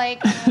have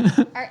like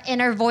our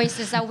inner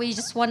voices that we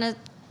just want to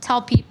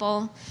tell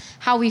people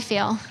how we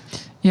feel.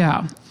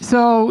 Yeah.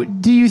 So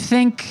do you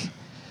think,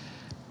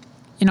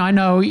 I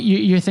know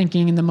you're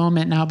thinking in the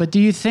moment now, but do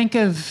you think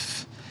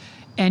of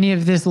any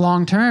of this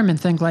long term and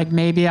think like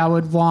maybe I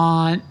would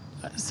want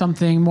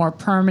something more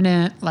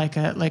permanent, like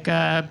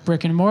a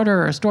brick and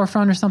mortar or a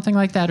storefront or something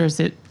like that? Or is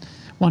it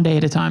one day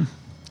at a time?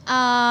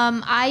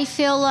 I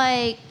feel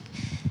like,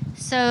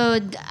 so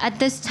at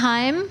this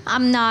time,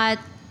 I'm not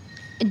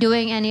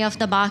doing any of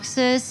the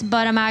boxes,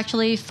 but I'm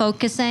actually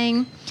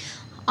focusing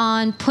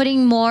on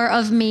putting more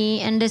of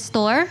me in the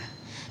store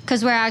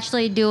because we're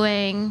actually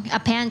doing a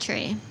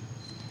pantry.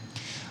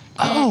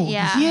 Oh,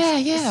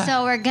 yeah.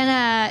 So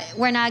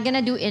we're not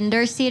gonna do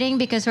indoor seating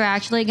because we're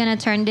actually gonna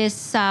turn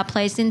this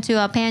place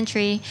into a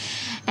pantry,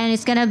 and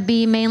it's gonna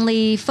be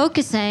mainly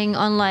focusing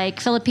on like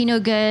Filipino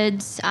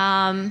goods,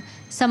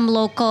 some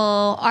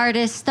local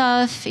artist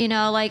stuff.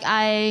 Like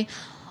I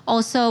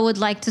also would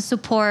like to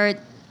support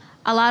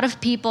a lot of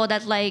people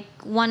that like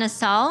want to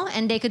sell,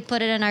 and they could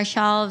put it in our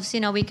shelves.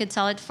 We could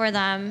sell it for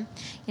them.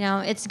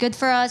 It's good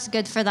for us,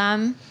 good for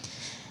them.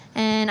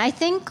 And I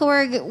think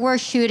we're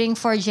shooting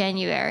for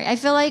January. I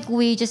feel like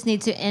we just need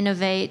to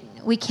innovate.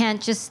 We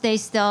can't just stay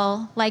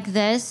still like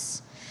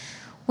this.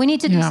 We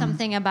need to do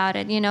something about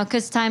it,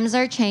 because times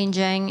are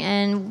changing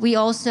and we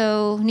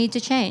also need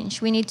to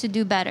change. We need to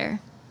do better.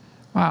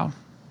 Wow.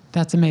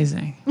 That's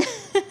amazing.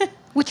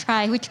 We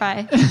try.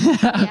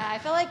 Yeah, I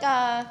feel like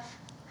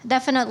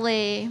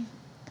definitely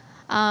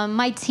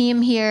my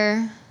team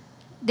here,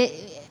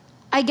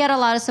 I get a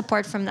lot of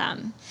support from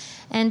them.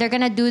 And they're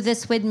going to do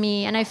this with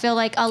me. And I feel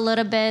like a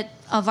little bit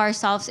of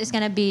ourselves is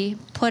going to be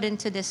put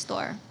into this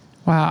store.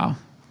 Wow.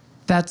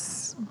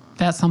 That's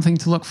something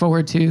to look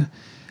forward to.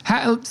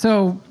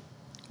 So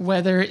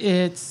whether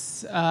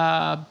it's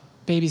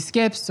Baby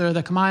Skips or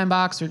the Kamayan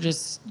Box or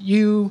just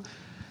you,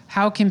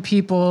 how can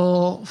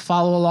people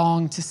follow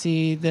along to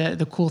see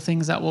the cool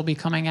things that will be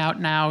coming out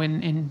now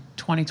in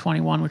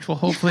 2021, which will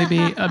hopefully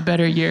be a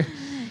better year?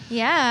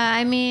 Yeah,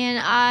 I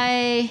mean,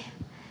 I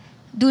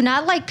do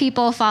not like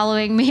people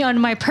following me on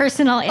my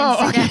personal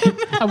Instagram.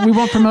 Oh, okay. We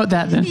won't promote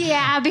that then.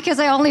 Yeah, because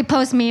I only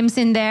post memes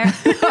in there.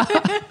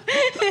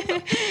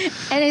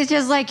 And it's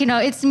just like,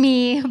 it's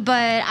me.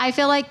 But I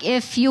feel like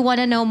if you want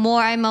to know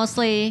more, I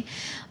mostly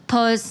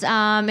post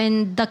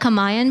in the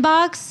Kamayan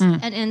Box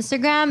and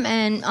Instagram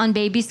and on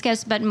Baby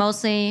Skips, but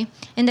mostly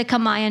in the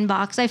Kamayan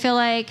Box. I feel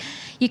like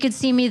you could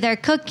see me there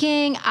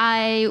cooking.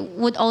 I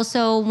would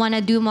also want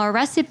to do more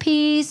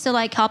recipes to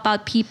like help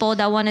out people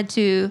that wanted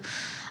to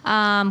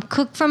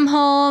cook from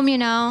home.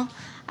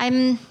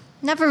 I'm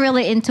never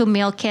really into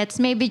meal kits.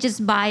 Maybe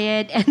just buy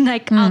it and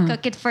like I'll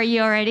cook it for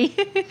you already.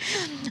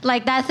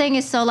 Like that thing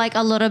is so like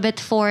a little bit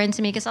foreign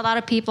to me because a lot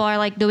of people are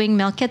like doing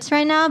meal kits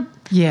right now.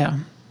 Yeah,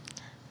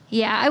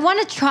 I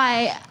want to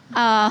try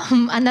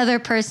another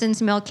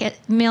person's meal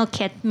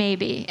kit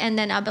maybe, and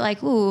then I'll be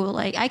like, ooh,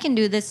 like I can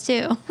do this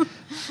too.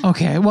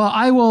 Okay, well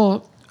I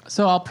will.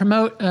 So I'll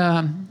promote.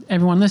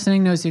 Everyone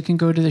listening knows you can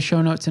go to the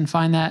show notes and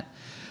find that.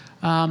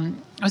 I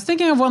was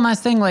thinking of one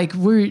last thing, like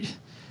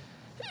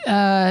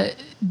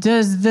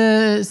does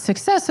the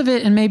success of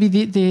it and maybe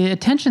the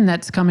attention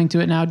that's coming to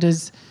it now,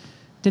 did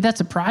that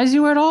surprise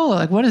you at all?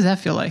 Like, what does that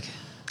feel like?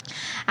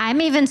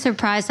 I'm even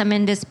surprised I'm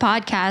in this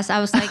podcast. I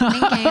was like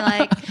thinking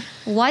like,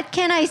 what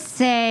can I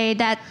say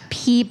that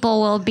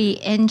people will be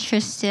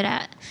interested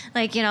at?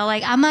 Like,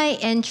 like, am I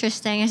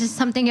interesting? Is there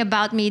something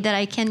about me that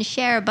I can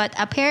share? But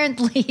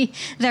apparently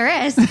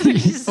there is.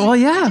 Which is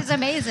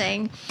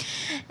amazing.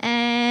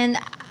 And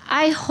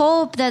I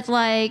hope that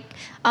like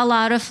a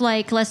lot of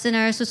like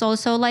listeners who's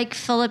also like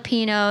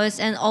Filipinos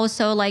and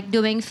also like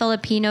doing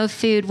Filipino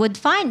food would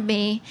find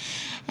me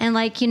and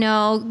like,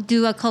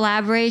 do a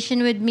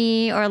collaboration with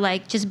me or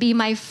like just be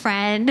my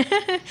friend.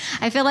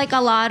 I feel like a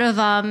lot of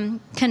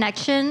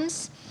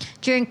connections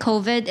during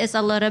COVID is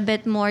a little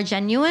bit more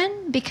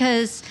genuine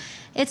because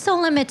it's so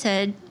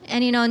limited.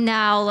 And,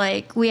 now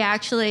like we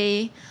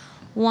actually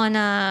want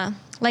to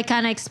like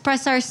kind of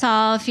express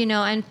ourselves,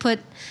 and put,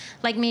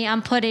 like me,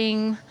 I'm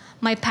putting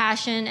my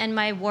passion and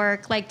my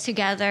work like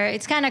together.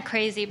 It's kind of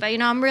crazy, but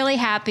I'm really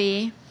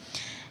happy,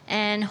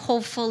 and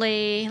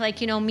hopefully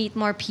meet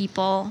more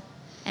people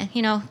and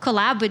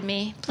collab with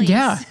me, please.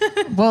 Yeah.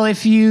 Well,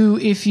 if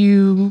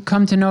you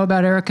come to know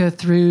about Erika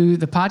through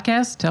the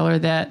podcast, tell her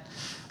that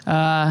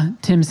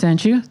Tim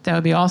sent you. That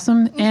would be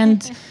awesome.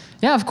 And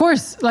yeah, of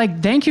course,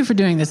 thank you for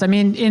doing this. I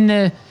mean, in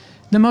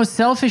the most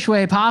selfish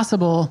way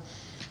possible.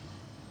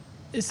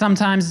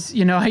 Sometimes,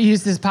 I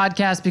use this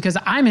podcast because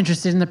I'm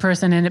interested in the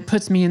person and it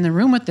puts me in the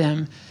room with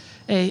them.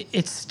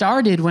 It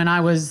started when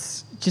I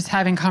was just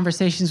having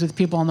conversations with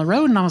people on the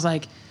road, and I was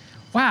like,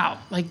 wow,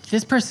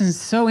 this person's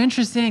so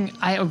interesting.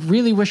 I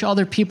really wish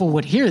other people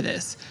would hear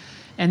this.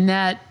 And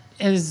that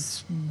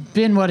has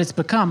been what it's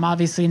become.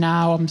 Obviously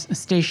now I'm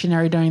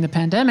stationary during the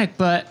pandemic,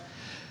 but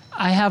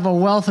I have a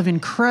wealth of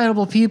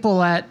incredible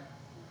people at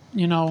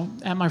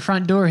my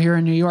front door here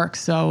in New York.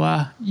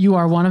 So you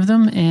are one of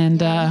them. And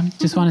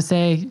just want to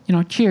say,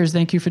 cheers.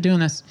 Thank you for doing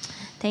this.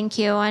 Thank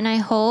you. And I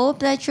hope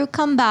that you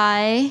come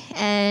by,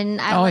 and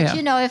I'll let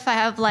you know if I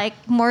have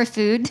more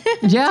food.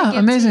 Yeah,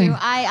 amazing. To you.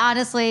 I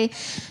honestly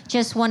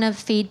just want to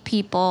feed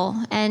people,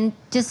 and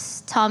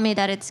just tell me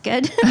that it's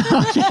good.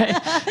 Okay,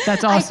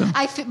 that's awesome.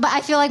 But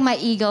I feel like my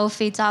ego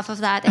feeds off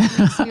of that, and it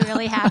makes me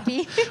really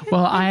happy.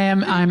 Well,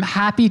 I'm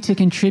happy to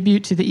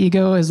contribute to the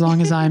ego as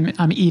long as I'm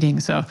eating.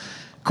 So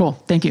cool.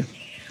 Thank you.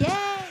 Yay.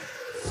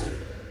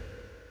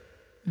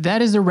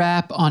 That is a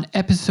wrap on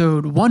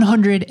episode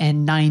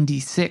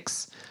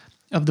 196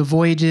 of the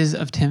Voyages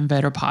of Tim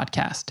Vetter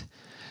podcast.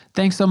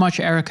 Thanks so much,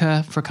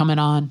 Erika, for coming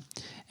on.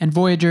 And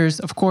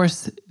Voyagers, of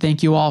course,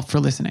 thank you all for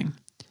listening.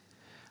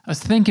 I was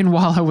thinking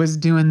while I was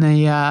doing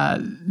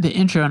the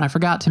intro, and I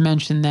forgot to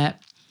mention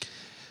that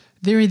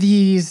they're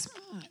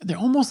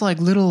almost like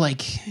little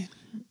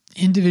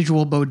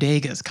individual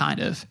bodegas, kind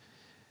of.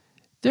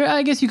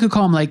 I guess you could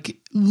call them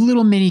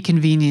little mini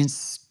convenience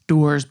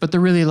stores, but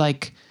they're really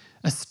like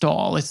a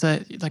stall. It's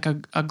a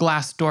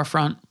glass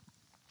storefront,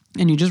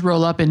 and you just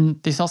roll up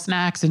and they sell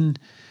snacks and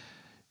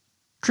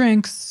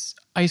drinks,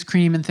 ice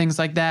cream and things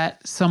like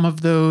that. Some of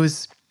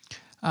those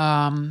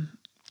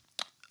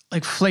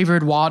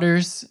flavored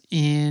waters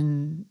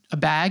in a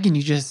bag, and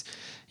you just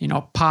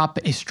pop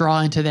a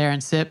straw into there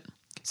and sip.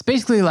 It's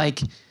basically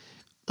like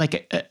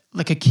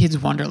a kid's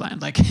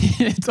wonderland.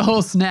 It's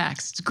all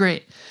snacks. It's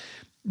great.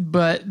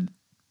 But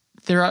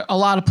there are a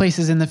lot of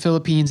places in the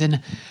Philippines,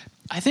 and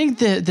I think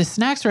the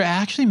snacks are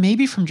actually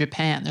maybe from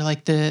Japan. They're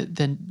like the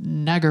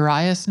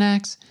Nagaraya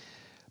snacks.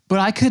 But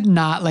I could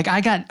not,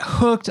 I got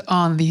hooked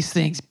on these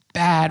things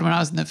bad when I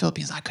was in the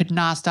Philippines. I could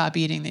not stop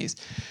eating these.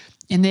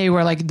 And they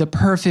were the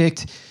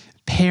perfect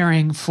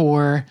pairing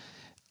for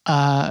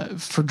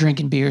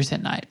drinking beers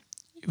at night.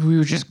 We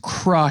would just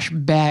crush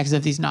bags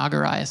of these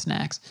Nagaraya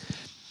snacks.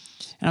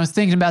 And I was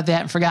thinking about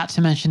that and forgot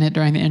to mention it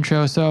during the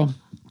intro. So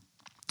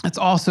that's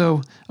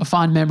also a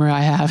fond memory I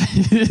have,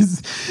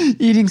 is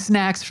eating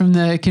snacks from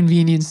the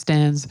convenience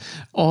stands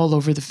all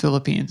over the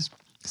Philippines.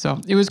 So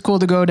it was cool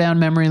to go down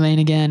memory lane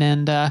again,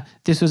 and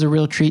this was a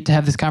real treat to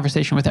have this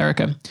conversation with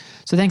Erika.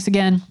 So thanks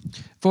again,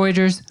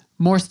 Voyagers.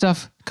 More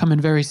stuff coming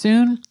very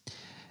soon.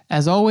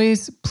 As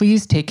always,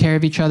 please take care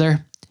of each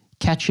other.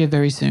 Catch you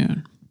very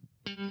soon.